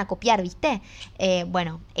empiezan a copiar, ¿viste?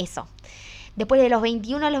 Bueno, eso. Después de los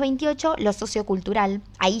 21 a los 28, lo sociocultural,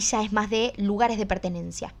 ahí ya es más de lugares de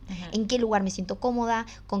pertenencia. Ujú. En qué lugar me siento cómoda,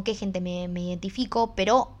 con qué gente me identifico,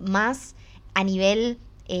 pero más a nivel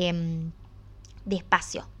de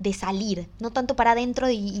espacio, de salir. No tanto para adentro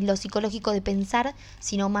y lo psicológico de pensar,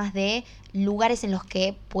 sino más de lugares en los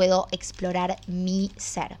que puedo explorar mi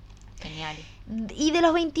ser. Genial. Y de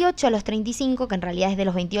los 28 a los 35, que en realidad es de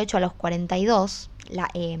los 28 a los 42,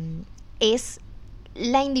 es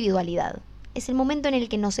la individualidad. Es el momento en el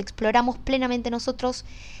que nos exploramos plenamente nosotros,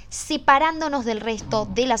 separándonos del resto,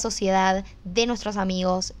 de la sociedad, de nuestros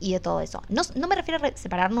amigos y de todo eso. No me refiero a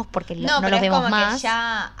separarnos porque no pero los es vemos como más. que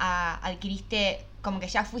ya adquiriste, como que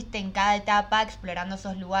ya fuiste en cada etapa explorando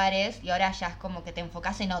esos lugares y ahora ya es como que te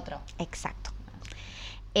enfocás en otro. Exacto.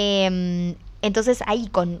 Entonces ahí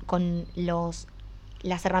con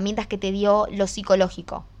las herramientas que te dio lo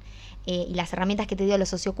psicológico y las herramientas que te dio lo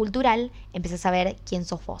sociocultural, empezás a ver quién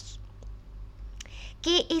sos vos.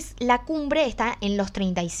 ¿Qué es la cumbre? Está en los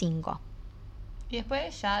 35. Y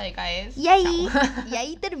después ya decaes. Y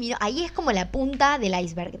ahí terminó, ahí es como la punta del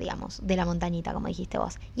iceberg, digamos, de la montañita, como dijiste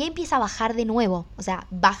vos. Y ahí empieza a bajar de nuevo, o sea,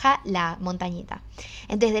 baja la montañita.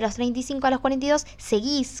 Entonces, de los 35 a los 42,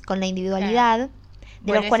 seguís con la individualidad. Claro.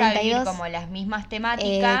 De los 42... a vivir como las mismas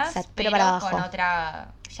temáticas, Exacto, pero para abajo. con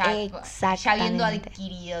otra... Ya habiendo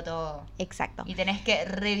adquirido todo. Exacto. Y tenés que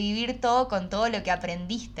revivir todo con todo lo que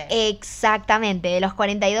aprendiste. Exactamente. De los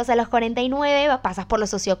 42 a los 49 pasas por lo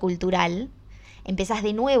sociocultural. Empezás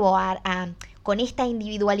de nuevo con esta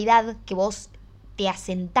individualidad que vos te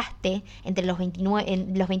asentaste entre los 29,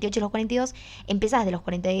 en los 28 y los 42, empezás de los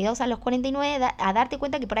 42 a los 49 a darte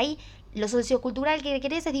cuenta que por ahí lo sociocultural que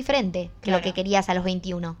querés es diferente que lo que querías a los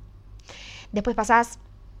 21. Después pasás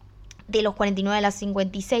de los 49 a los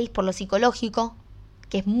 56 por lo psicológico,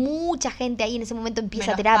 que es mucha gente ahí en ese momento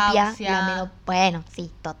empieza terapia. Bueno,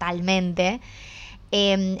 sí, totalmente.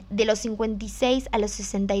 De los 56 a los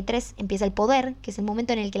 63 empieza el poder, que es el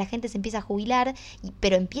momento en el que la gente se empieza a jubilar,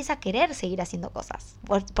 pero empieza a querer seguir haciendo cosas,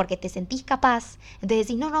 porque te sentís capaz. Entonces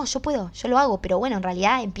decís, no, yo puedo, yo lo hago, pero bueno, en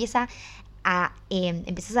realidad empezás a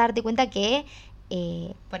darte cuenta que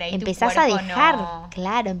por ahí empezás a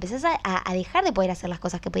dejar, empezás a dejar de poder hacer las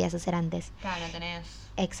cosas que podías hacer antes. Claro, no tenés.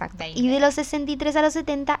 Exacto. 20. Y de los 63 a los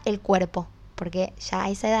 70, el cuerpo, porque ya a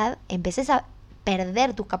esa edad empecés a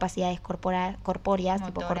perder tus capacidades corpóreas,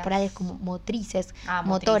 tipo corporales como motrices,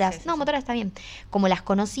 motoras. Motrices, no, motoras está bien. Como las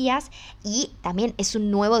conocías, y también es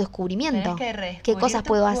un nuevo descubrimiento. ¿Qué cosas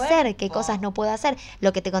puedo hacer? ¿Qué cosas no puedo hacer?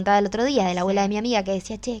 Lo que te contaba el otro día de la abuela de mi amiga que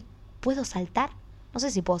decía, che, ¿puedo saltar? No sé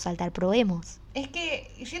si puedo saltar, probemos. Es que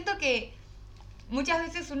siento que muchas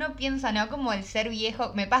veces uno piensa, ¿no? Como el ser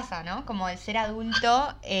viejo, me pasa, ¿no? Como el ser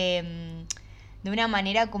adulto de una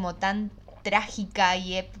manera como tan trágica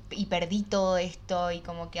y perdí todo esto y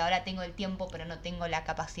como que ahora tengo el tiempo pero no tengo la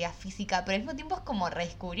capacidad física, pero al mismo tiempo es como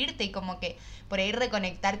redescubrirte y como que por ahí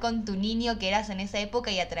reconectar con tu niño que eras en esa época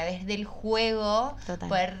y a través del juego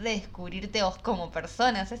poder redescubrirte vos como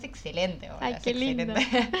persona. Eso es excelente. Boludo. Ay, qué lindo.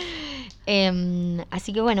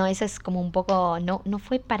 Así que bueno, eso es como un poco, no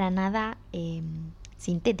fue para nada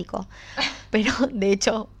sintético, pero de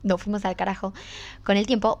hecho nos fuimos al carajo con el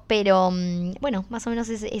tiempo, pero bueno, más o menos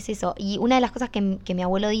es eso. Y una de las cosas que mi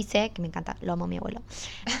abuelo dice, que me encanta, lo amo a mi abuelo,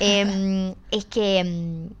 es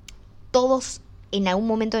que todos en algún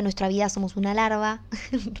momento de nuestra vida somos una larva,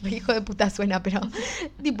 hijo de puta suena, pero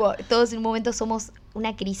tipo, todos en un momento somos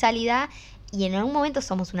una crisálida y en algún momento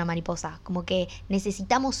somos una mariposa, como que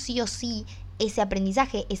necesitamos sí o sí ese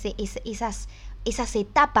aprendizaje, esas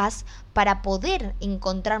etapas para poder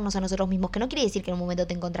encontrarnos a nosotros mismos, que no quiere decir que en un momento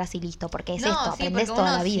te encontrás y listo, porque es aprendés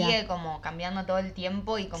toda la vida. Sigue como cambiando todo el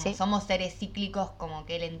tiempo y como somos seres cíclicos, como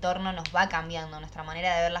que el entorno nos va cambiando, nuestra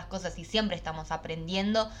manera de ver las cosas y siempre estamos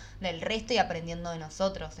aprendiendo del resto y aprendiendo de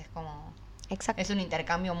nosotros, es como... Exacto. Es un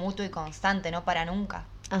intercambio mutuo y constante, no para nunca.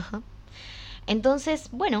 Ajá. Entonces,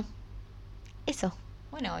 bueno, eso.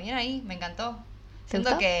 Bueno, bien ahí, me encantó.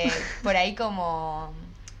 Siento que por ahí como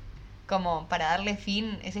para darle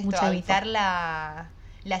fin, es esto, habitar la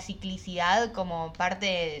ciclicidad como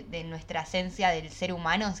parte de nuestra esencia del ser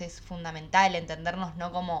humano es fundamental, entendernos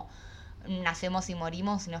no como nacemos y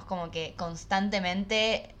morimos, sino es como que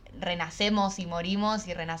constantemente renacemos y morimos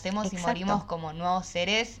y renacemos y Exacto. morimos como nuevos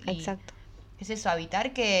seres. Y Exacto. es eso,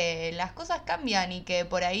 habitar que las cosas cambian y que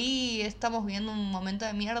por ahí estamos viviendo un momento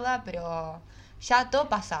de mierda, pero ya todo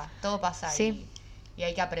pasa. Sí. Y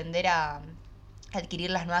hay que aprender a adquirir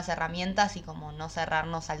las nuevas herramientas y como no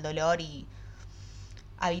cerrarnos al dolor y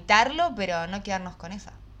habitarlo, pero no quedarnos con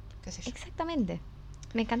esa. ¿Qué sé yo? Exactamente.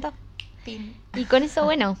 Me encantó. Fin. Y con eso,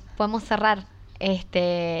 bueno, podemos cerrar.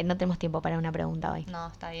 No tenemos tiempo para una pregunta hoy. No,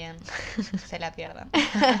 está bien. Se la pierdan.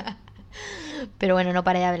 Pero bueno, no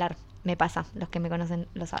paré de hablar. Me pasa. Los que me conocen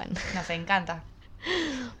lo saben. Nos encanta.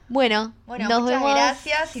 Bueno, Bueno, nos muchas vemos.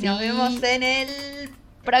 gracias y nos Sí. vemos en el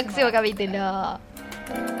Próximo capítulo.